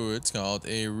sure do. It's called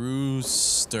a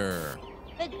rooster.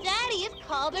 The daddy is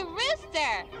called a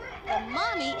rooster. The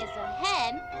mommy is a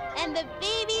hen, and the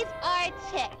babies are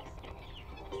chicks.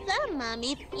 Some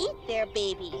mommies eat their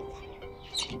babies.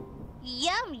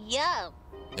 Yum, yum.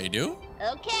 They do?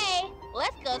 Okay,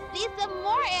 let's go see some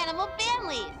more animal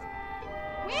families.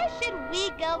 Where should we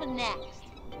go next?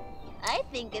 I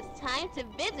think it's time to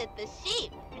visit the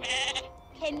sheep.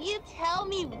 Can you tell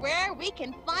me where we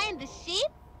can find the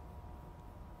sheep?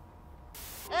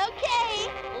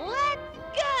 Okay, let's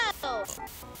go!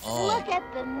 Oh. Look at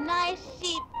the nice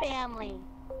sheep family.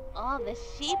 All the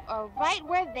sheep are right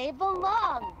where they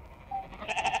belong.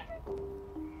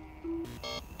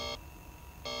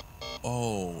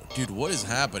 Oh, dude, what is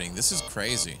happening? This is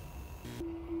crazy.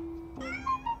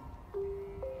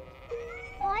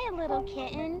 Hi, little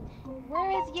kitten.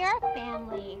 Where is your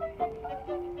family?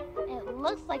 It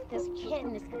looks like this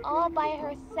kitten is all by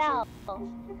herself.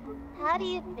 How do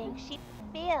you think she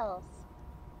feels?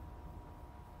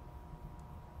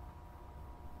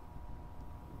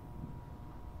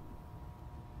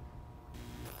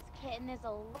 This kitten is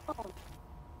alone.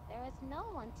 There is no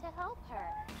one to help her.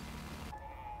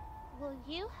 Will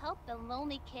you help the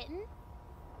lonely kitten?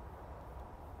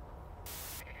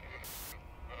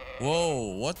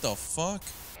 Whoa, what the fuck?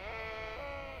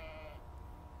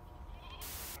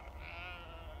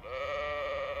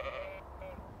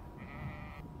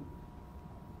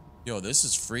 Yo, this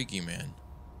is freaky, man.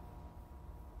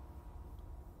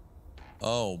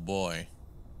 Oh boy.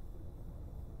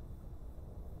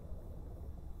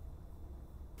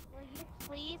 Will you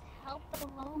please help the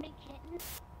lonely kitten?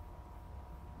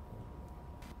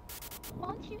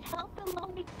 Won't you help the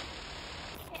lonely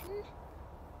kitten?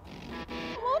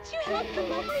 Won't you help the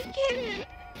lonely kitten?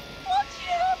 Won't you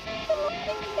help the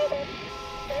lonely kitten?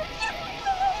 Won't you help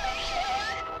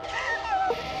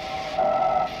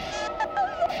the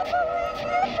lonely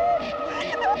kitten?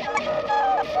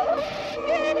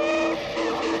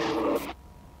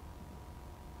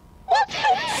 Won't you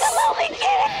help the lonely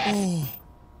kitten? Oh,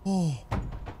 oh.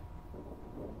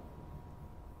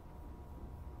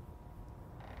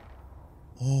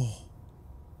 Oh.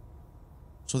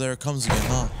 So there it comes again,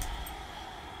 huh?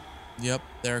 Yep,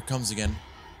 there it comes again.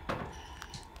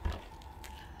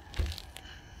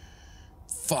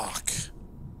 Fuck.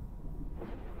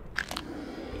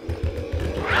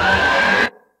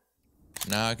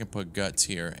 Now I can put guts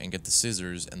here and get the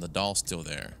scissors, and the doll's still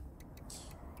there.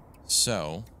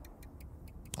 So,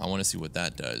 I want to see what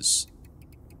that does.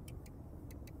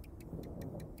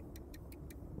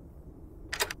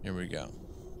 Here we go.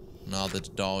 Now that the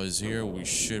doll is here, we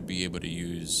should be able to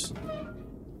use...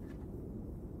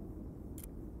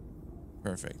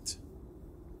 Perfect.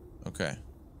 Okay.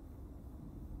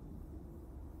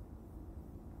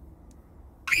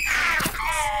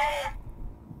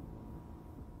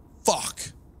 Fuck!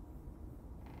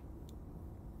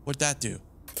 What'd that do?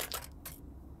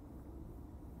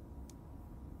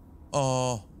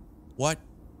 What?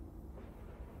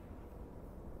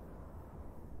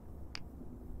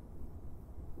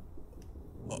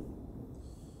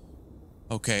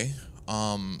 Okay,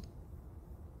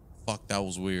 fuck, that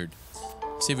was weird.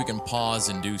 See if we can pause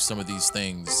and do some of these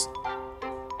things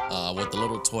with the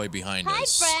little toy behind us. Hi,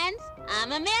 friends.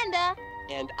 I'm Amanda.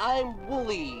 And I'm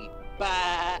Wooly.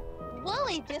 Bah.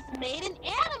 Wooly just made an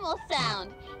animal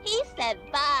sound. He said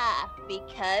bah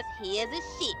because he is a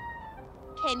sheep.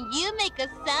 Can you make a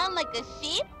sound like a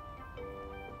sheep?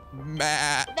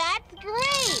 Meh. That's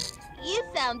great! You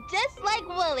sound just like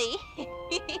Wooly.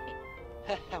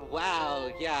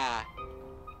 Wow, yeah.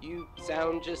 You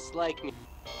sound just like me.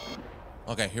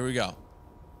 Okay, here we go.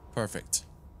 Perfect.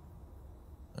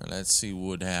 Let's see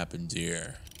what happens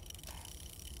here.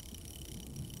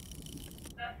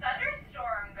 The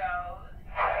thunderstorm goes.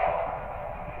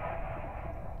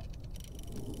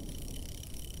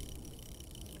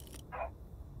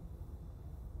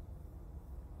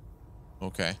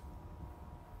 Okay.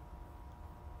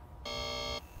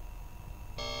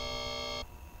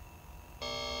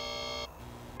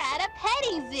 At a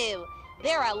petting zoo.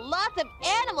 There are lots of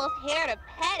animals here to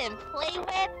pet and play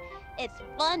with. It's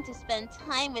fun to spend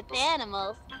time with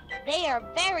animals. They are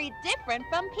very different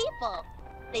from people.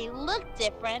 They look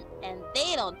different and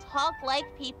they don't talk like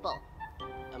people.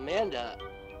 Amanda,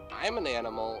 I'm an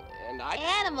animal, and I...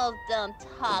 Animals don't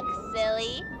talk,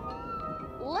 silly.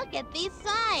 Look at these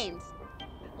signs.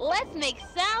 Let's make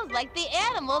sounds like the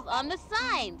animals on the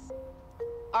signs.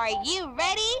 Are you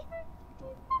ready?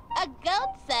 A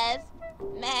goat says,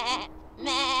 meh,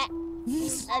 meh.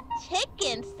 A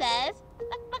chicken says,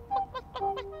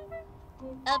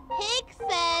 a pig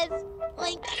says,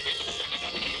 like,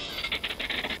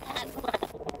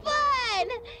 fun!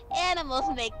 Animals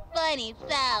make funny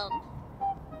sounds.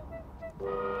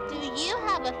 Do you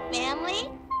have a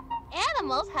family?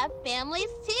 Animals have families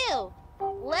too.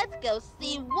 Let's go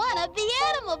see one of the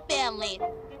animal families.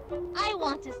 I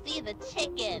want to see the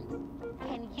chickens.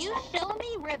 Can you show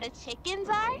me where the chickens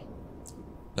are?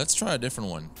 Let's try a different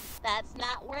one. That's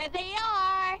not where they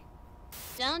are.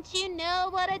 Don't you know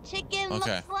what a chicken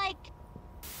looks like?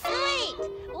 Great!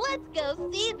 Let's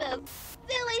go see those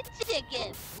silly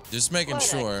chickens. Just making What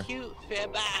sure. a cute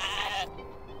fib.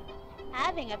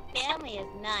 Having a family is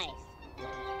nice.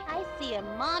 I see a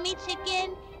mommy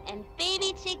chicken and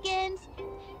baby chickens,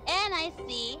 and I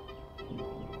see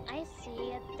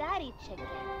a daddy chicken.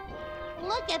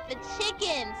 Look at the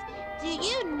chickens. Do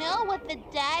you know what the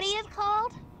daddy is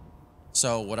called?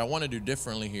 So what I want to do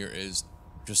differently here is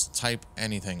just type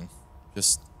anything.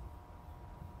 Just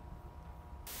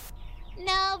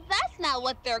No, that's not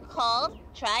what they're called.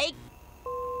 Try.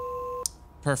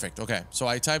 perfect. Okay. So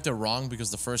I typed it wrong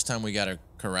because the first time we got it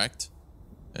correct.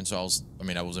 And so I was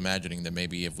imagining that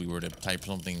maybe if we were to type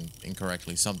something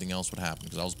incorrectly, something else would happen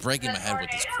because I was breaking my head with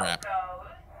this crap.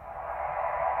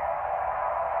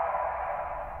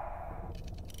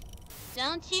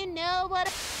 Don't you know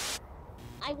what?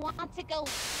 I want to go.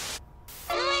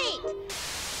 Great!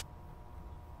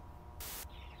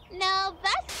 No,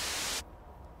 that's.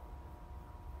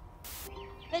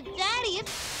 The daddy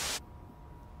is.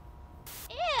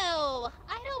 Ew!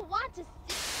 I don't want to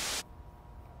see.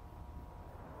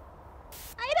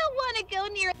 I don't want to go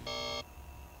near.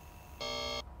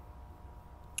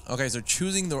 Okay, so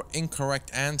choosing the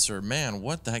incorrect answer. Man,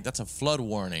 what the heck? That's a flood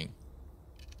warning.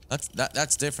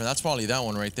 That's different. That's probably that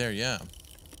one right there, yeah.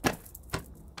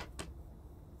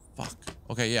 Fuck.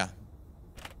 Okay, yeah.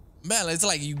 Man, it's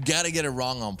like you gotta get it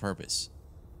wrong on purpose.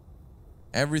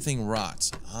 Everything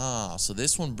rots. Ah, so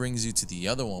this one brings you to the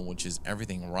other one, which is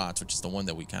everything rots, which is the one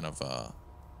that we kind of,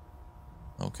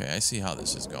 okay, I see how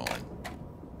this is going.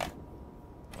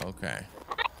 Okay.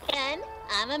 And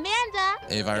I'm Amanda.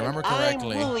 If I remember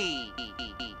correctly. I'm Wooly.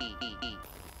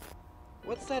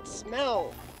 What's that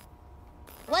smell?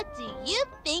 What do you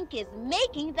think is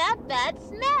making that bad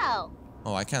smell?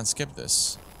 Oh, I can't skip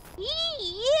this.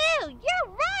 You're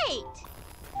right.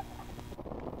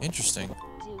 Interesting.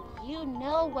 Do you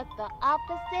know what the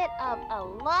opposite of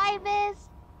alive is?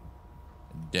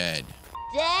 Dead.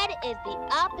 Dead is the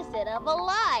opposite of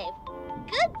alive.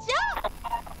 Good job.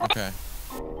 Okay.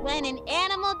 When an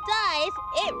animal dies,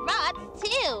 it rots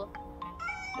too.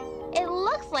 It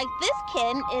looks like this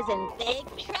kitten is in big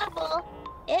trouble.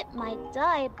 It might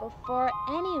die before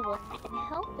anyone can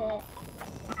help it.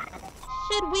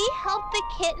 Should we help the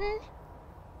kitten?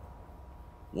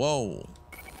 Whoa.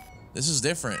 This is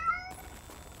different.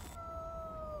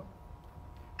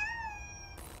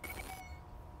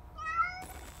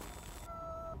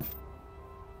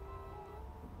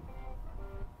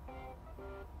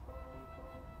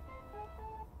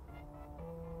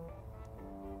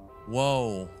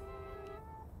 Whoa.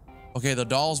 Okay, the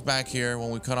doll's back here when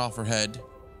we cut off her head.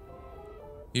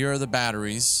 Here are the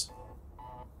batteries.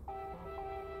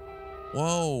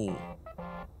 Whoa.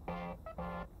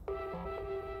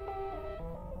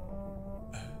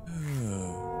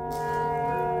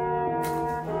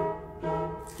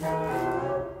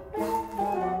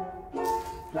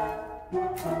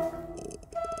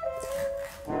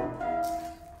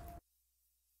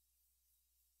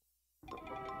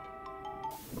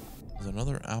 There's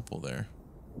another apple there.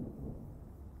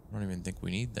 I don't even think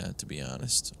we need that, to be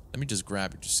honest. Let me just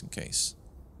grab it just in case.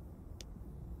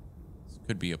 This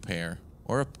could be a pair.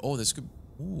 Or a... Oh, this could...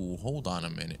 Ooh, hold on a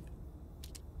minute.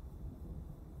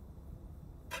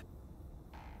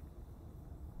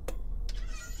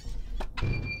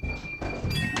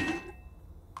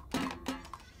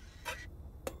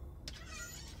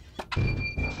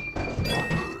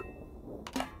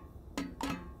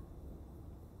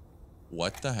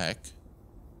 What the heck?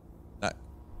 That...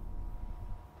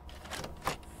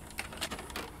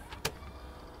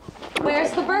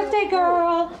 Where's the birthday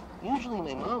girl? Usually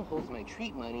my mom holds my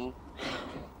treat money.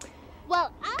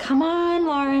 Well, Come on,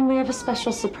 Lauren. We have a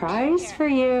special surprise for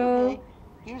you. Okay,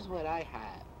 here's what I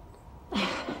have.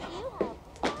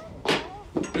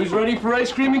 Who's ready for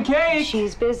ice cream and cake?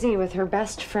 She's busy with her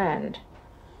best friend.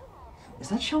 Is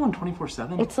that show on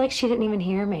 24/7? It's like she didn't even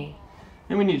hear me.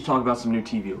 Then we need to talk about some new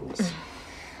TV rules.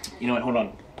 You know what? Hold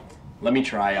on. Let me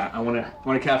try. I want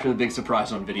to capture the big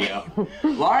surprise on video.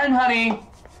 Lauren, honey,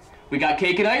 we got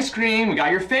cake and ice cream. We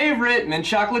got your favorite, mint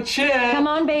chocolate chip. Come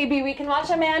on, baby. We can watch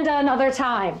Amanda another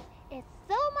time. it's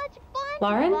so much fun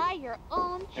Lauren? to buy your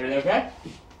own. Everything okay?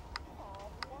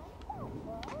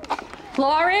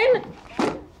 Lauren?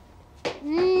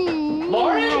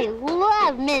 Lauren? I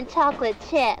love mint chocolate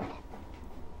chip.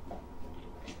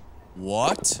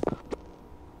 What?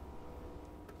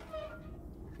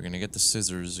 We're gonna get the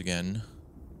scissors again.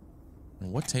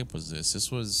 And what tape was this?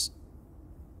 This was...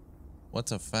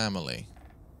 What's a family?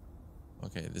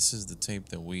 Okay, this is the tape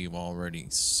that we've already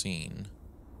seen.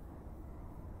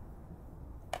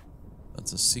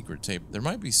 That's a secret tape. There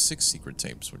might be 6 secret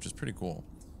tapes, which is pretty cool.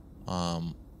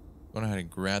 Go ahead and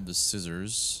grab the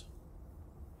scissors.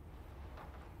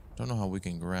 Don't know how we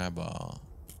can grab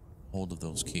hold of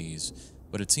those keys,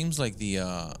 but it seems like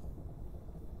the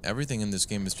everything in this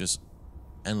game is just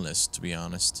endless, to be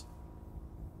honest.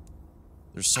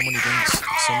 There's so many things,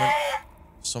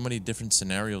 so many different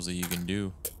scenarios that you can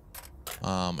do.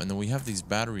 And then we have these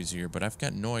batteries here, but I've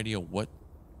got no idea what...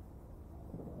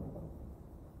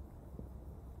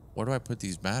 Where do I put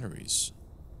these batteries?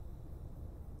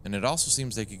 And it also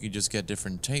seems like you could just get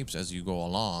different tapes as you go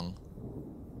along.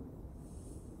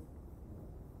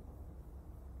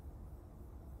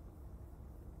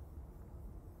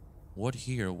 What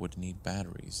here would need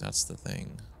batteries? That's the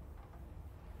thing.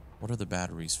 What are the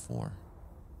batteries for?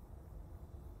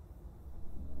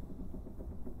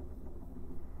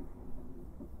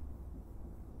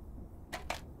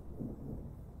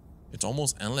 It's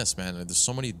almost endless, man. There's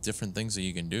so many different things that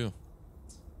you can do.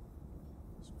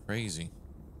 It's crazy.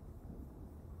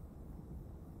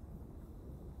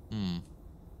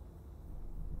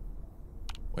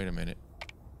 Wait a minute.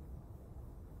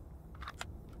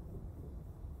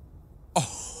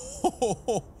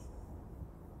 Oh!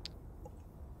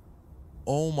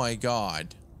 Oh my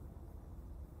God.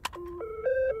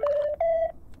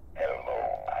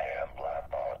 Hello, I am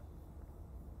Blackbot.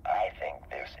 I think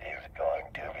this is going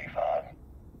to be fun.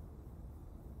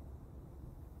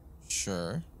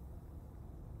 Sure.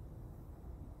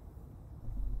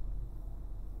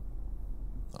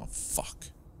 Oh, fuck.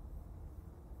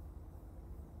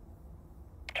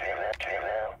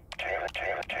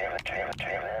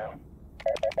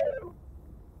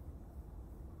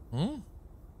 Hmm?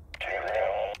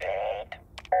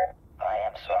 I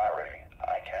am sorry.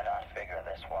 I cannot figure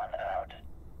this one out.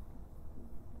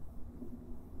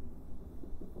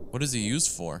 What is he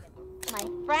used for? My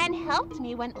friend helped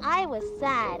me when I was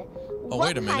sad. Oh,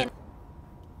 wait a minute.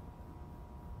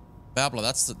 Babla,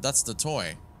 that's the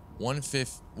toy.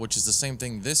 1/5, which is the same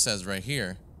thing this says right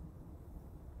here.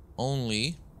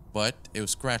 Only, but it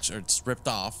was scratched or it's ripped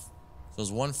off. So it's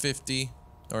 150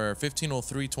 or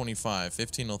 1503.25.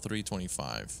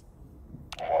 1503.25.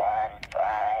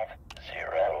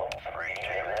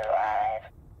 150325.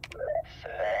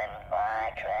 Send my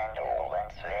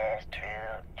condolences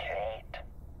to Kate.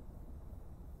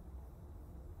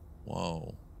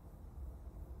 Whoa.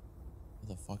 How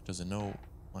the fuck does it know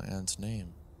my aunt's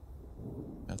name?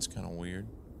 That's kind of weird.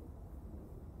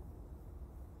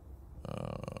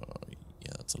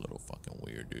 Yeah, that's a little fucking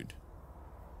weird, dude.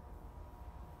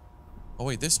 Oh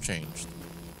wait, this changed.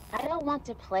 I don't want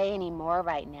to play anymore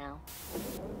right now.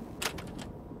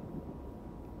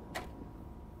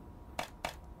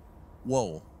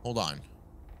 Whoa, hold on.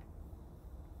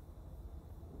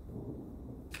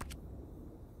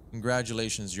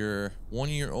 Congratulations, you're 1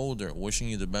 year older. Wishing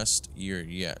you the best year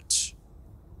yet.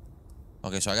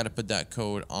 Okay, so I gotta put that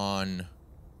code on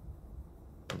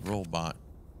the robot.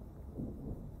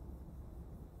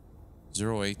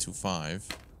 0825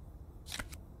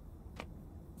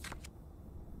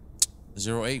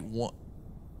 081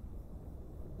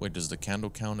 Wait, does the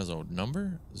candle count as a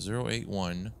number?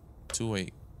 081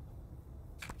 28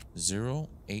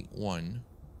 081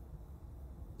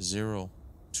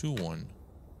 021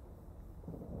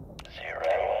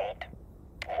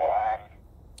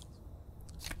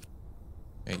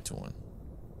 821.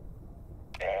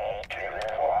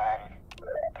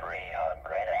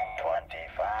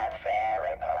 325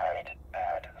 Fahrenheit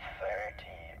at 30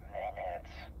 minutes.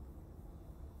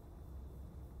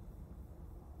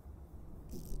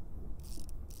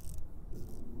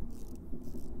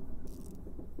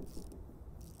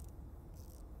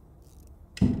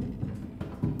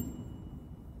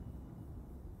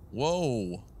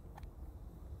 Whoa.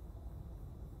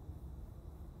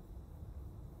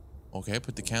 Okay,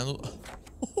 put the candle.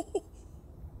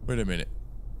 Wait a minute.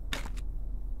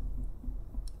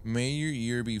 May your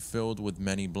year be filled with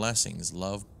many blessings.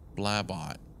 Love,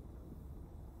 Blabot.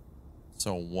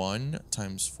 So 1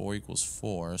 times 4 equals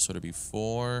 4. So it'll be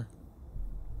 4.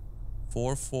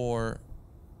 4, 4.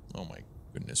 Oh my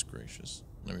goodness gracious.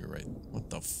 Let me write.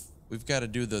 What the we've got to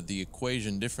do the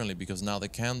equation differently because now the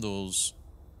candles,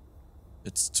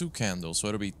 it's 2 candles. So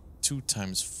it'll be 2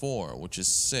 times 4, which is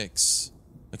 6.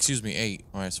 Excuse me, 8.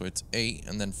 All right, so it's 8,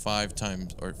 and then 5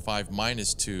 times, or 5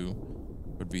 minus 2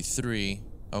 would be 3.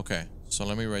 Okay, so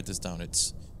let me write this down.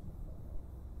 It's,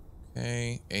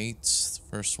 okay, 8's the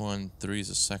first one, 3 is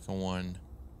the second one.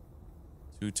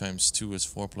 2 times 2 is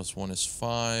 4 plus 1 is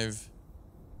 5.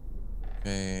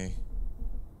 Okay.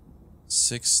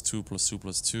 6, 2 plus 2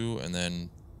 plus 2, and then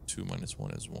 2 minus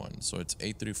 1 is 1. So it's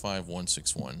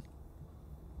 835,161.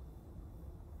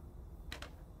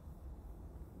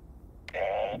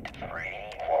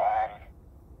 831.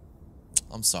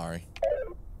 I'm sorry.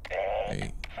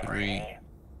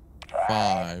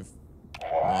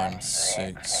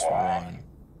 835,161.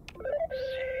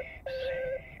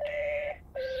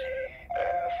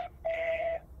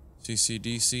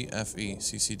 CCDCFE.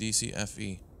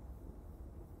 CCDCFE.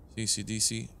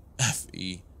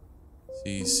 CCDCFE.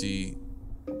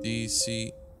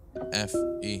 CCDCFE.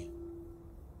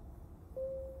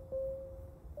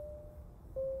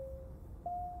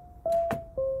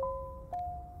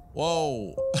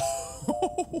 Whoa.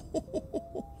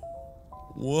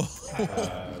 Whoa.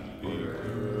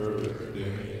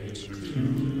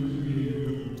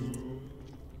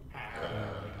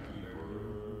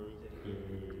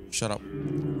 Shut up.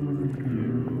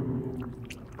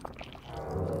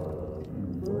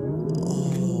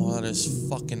 Oh, that is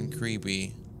fucking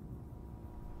creepy.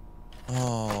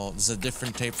 Oh, there's a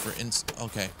different tape for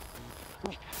okay.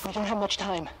 We don't have much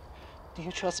time. Do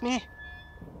you trust me?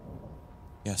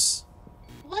 Yes.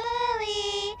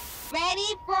 Willie,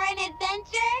 ready for an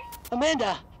adventure?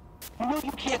 Amanda, you know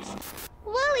you can't.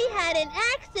 Willie had an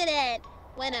accident.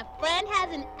 When a friend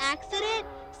has an accident,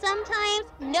 sometimes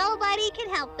nobody can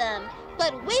help them,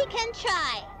 but we can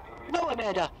try. No,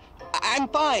 Amanda, I'm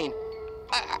fine.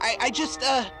 I just,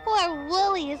 Poor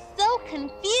Willie is so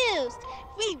confused.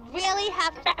 We really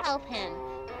have to help him.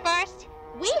 First,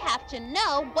 we have to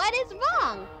know what is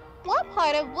wrong. What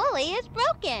part of Willie is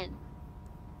broken?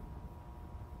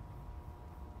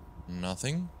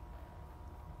 Nothing.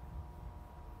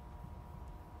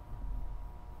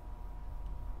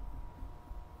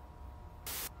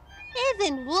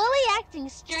 Isn't Willie acting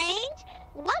strange?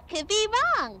 What could be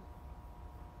wrong?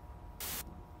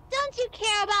 Don't you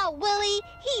care about Willie?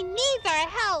 He needs our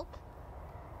help.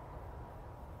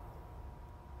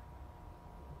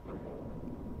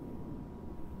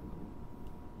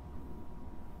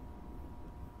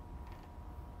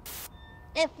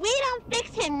 If we don't fix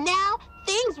him now,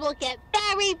 things will get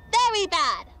very, very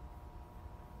bad.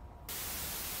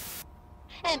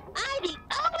 Am I the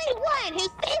only one who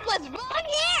sees what's wrong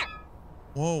here?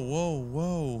 Whoa, whoa,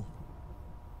 whoa.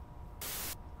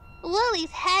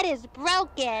 Willie's head is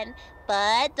broken,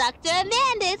 but Dr.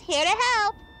 Amanda is here to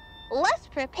help. Let's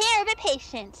prepare the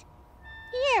patient.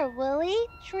 Here, Willie,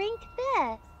 drink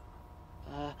this.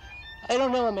 I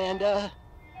don't know, Amanda.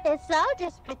 It's all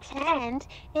just pretend,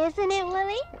 isn't it,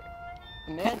 Willie?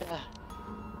 Amanda,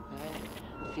 I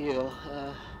feel,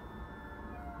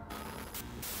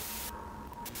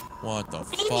 What the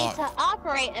We need fuck? to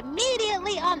operate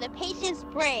immediately on the patient's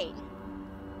brain.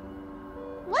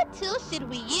 What tool should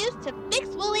we use to fix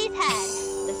Willie's head?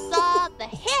 The saw, the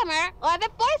hammer, or the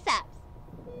forceps?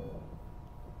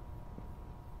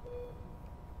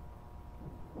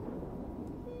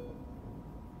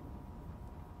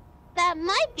 That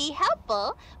might be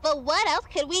helpful, but what else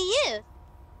could we use?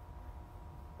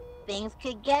 Things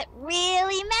could get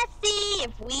really messy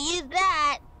if we use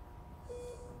that.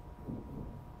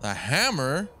 A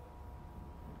hammer?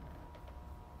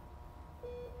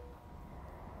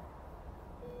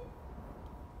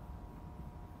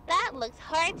 looks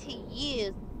hard to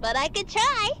use, but I could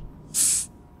try.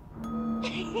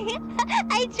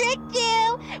 I tricked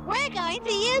you! We're going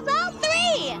to use all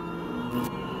three!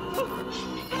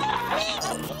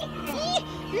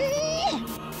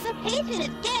 The patient is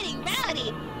getting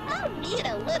rowdy. I'll need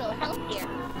a little help here.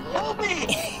 Help me!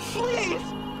 Please!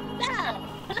 So,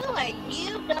 who are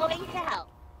you going to help?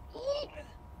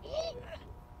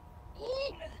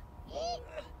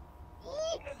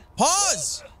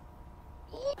 Pause!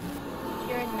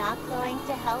 You're not going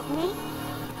to help me?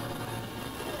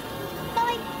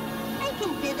 Fine, I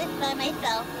can do this by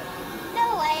myself.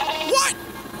 No way! What?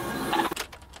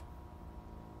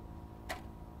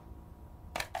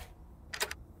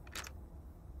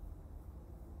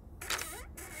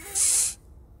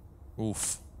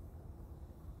 Oof.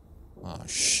 Oh,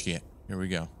 shit. Here we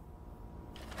go.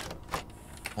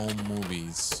 Home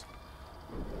movies.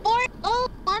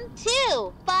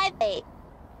 401258.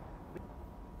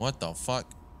 What the fuck?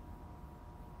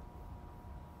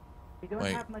 We don't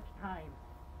Wait. have much time.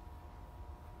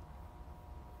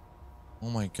 Oh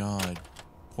my god.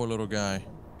 Poor little guy.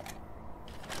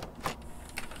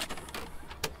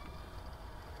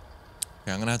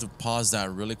 Okay, I'm gonna have to pause that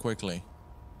really quickly.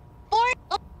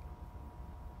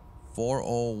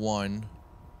 401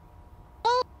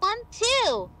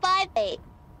 401258.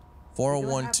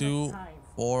 4012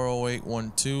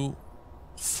 40812.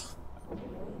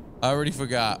 I already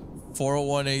forgot.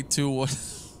 40181.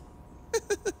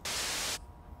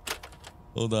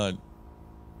 Hold on.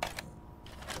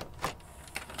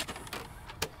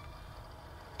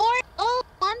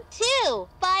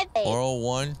 401258.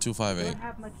 401 258. Don't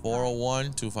have much time.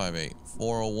 401 258.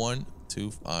 401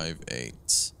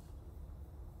 258.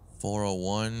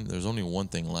 401. There's only one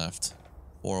thing left.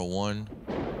 401.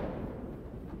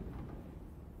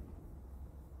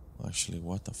 Actually,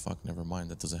 what the fuck? Never mind.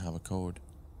 That doesn't have a code.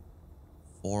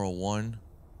 401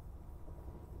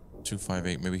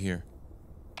 258. Maybe here.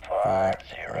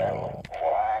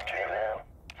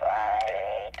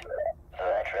 401258.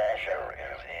 The treasure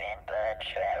is in the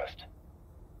chest.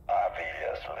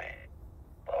 Obviously.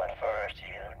 But first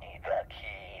you need the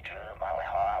key to my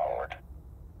heart.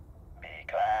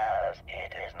 Because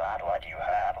it is not what you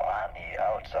have on the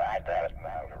outside that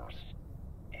matters.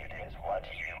 It is what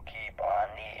you keep on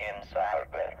the inside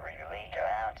that really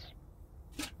counts.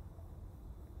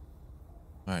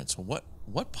 Alright, so what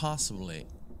possibly...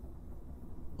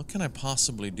 What can I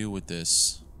possibly do with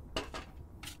this?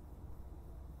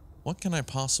 What can I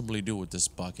possibly do with this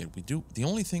bucket? The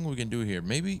only thing we can do here,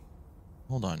 maybe...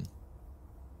 Hold on.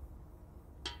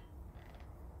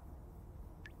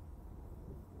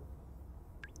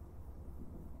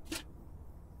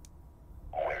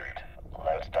 Wait,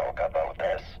 let's talk about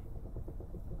this.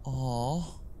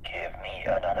 Aww. Give me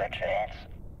another chance.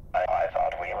 I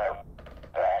thought we were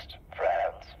best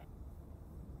friends.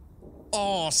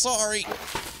 Oh, sorry.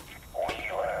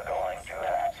 We were going to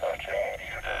have such a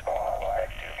beautiful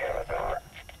life together.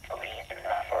 Please do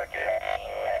not forget me.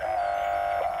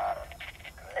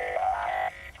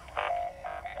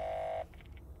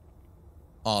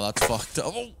 Oh, that's fucked up.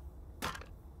 Oh.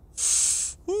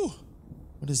 Whew.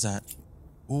 What is that?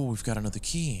 Oh, we've got another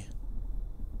key.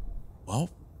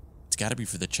 Well, it's gotta be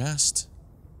for the chest.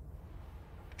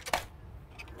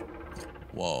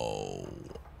 Whoa.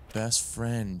 Best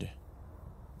friend.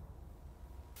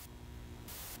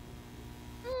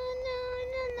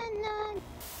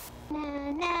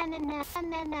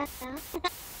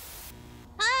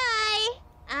 Hi,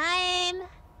 I'm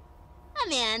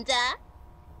Amanda.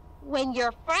 When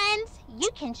you're friends, you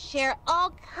can share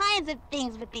all kinds of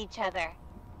things with each other.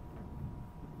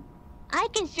 I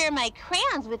can share my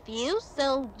crayons with you,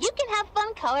 so you can have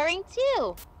fun coloring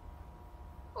too.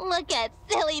 Look at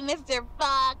silly Mr.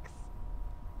 Fox.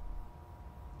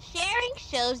 Sharing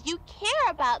shows you care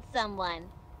about someone.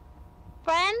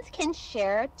 Friends can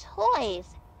share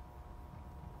toys.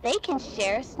 They can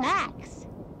share snacks.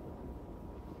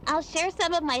 I'll share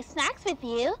some of my snacks with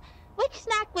you. Which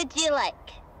snack would you like?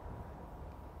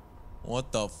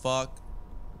 What the fuck?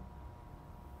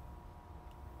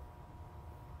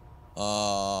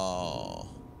 Oh.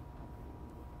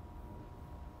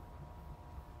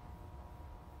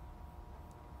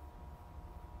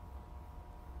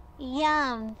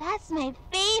 Yum, that's my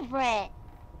favorite.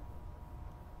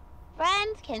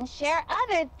 Friends can share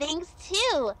other things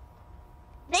too.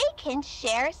 They can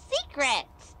share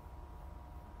secrets.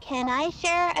 Can I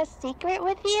share a secret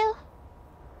with you?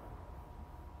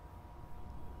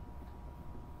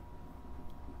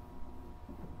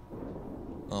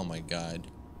 Oh my god.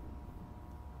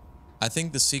 I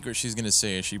think the secret she's gonna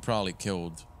say is she probably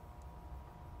killed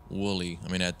Wooly. I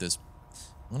mean, at this...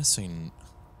 I wanna say...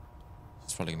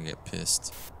 He's probably gonna get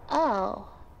pissed. Oh.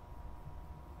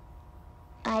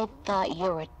 I thought you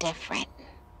were different.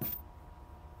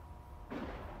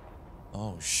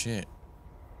 Oh shit.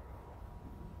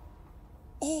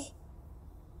 Oh.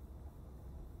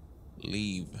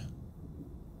 Leave.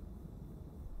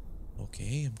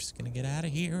 Okay, I'm just gonna get out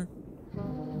of here.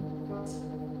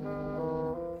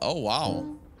 Oh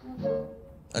wow.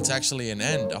 That's actually an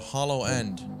end, a hollow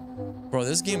end. Bro,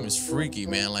 this game is freaky,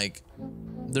 man. Like,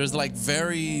 there's like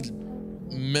very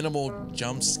minimal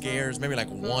jump scares, maybe like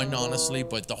one, honestly,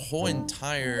 but the whole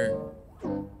entire...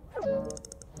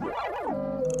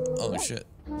 Oh shit.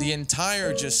 The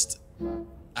entire just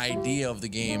idea of the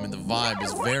game and the vibe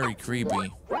is very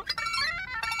creepy.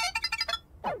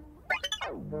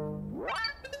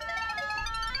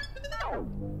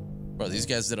 Bro, these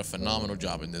guys did a phenomenal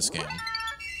job in this game.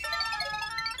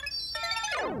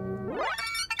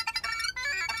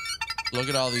 Look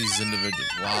at all these individuals.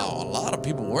 Wow, a lot of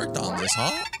people worked on this,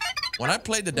 huh? When I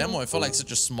played the demo, it felt like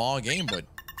such a small game, but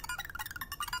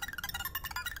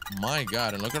my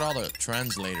God, and look at all the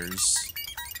translators.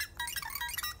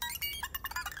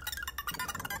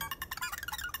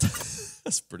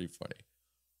 That's pretty funny.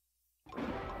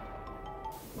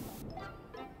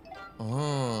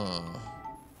 Oh.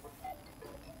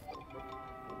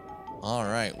 All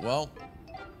right, well,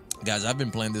 guys, I've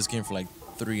been playing this game for like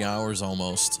 3 hours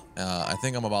almost. I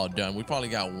think I'm about done. We probably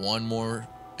got one more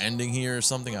ending here or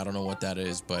something. I don't know what that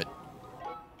is, but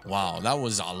wow, that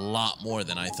was a lot more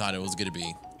than I thought it was gonna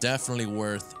be. Definitely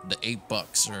worth the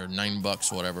 $8 or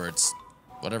 $9,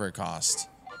 whatever it cost.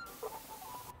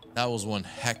 That was one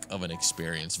heck of an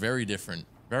experience. Very different,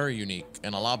 very unique,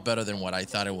 and a lot better than what I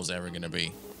thought it was ever gonna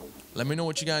be. Let me know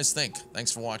what you guys think.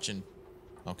 Thanks for watching.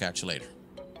 I'll catch you later.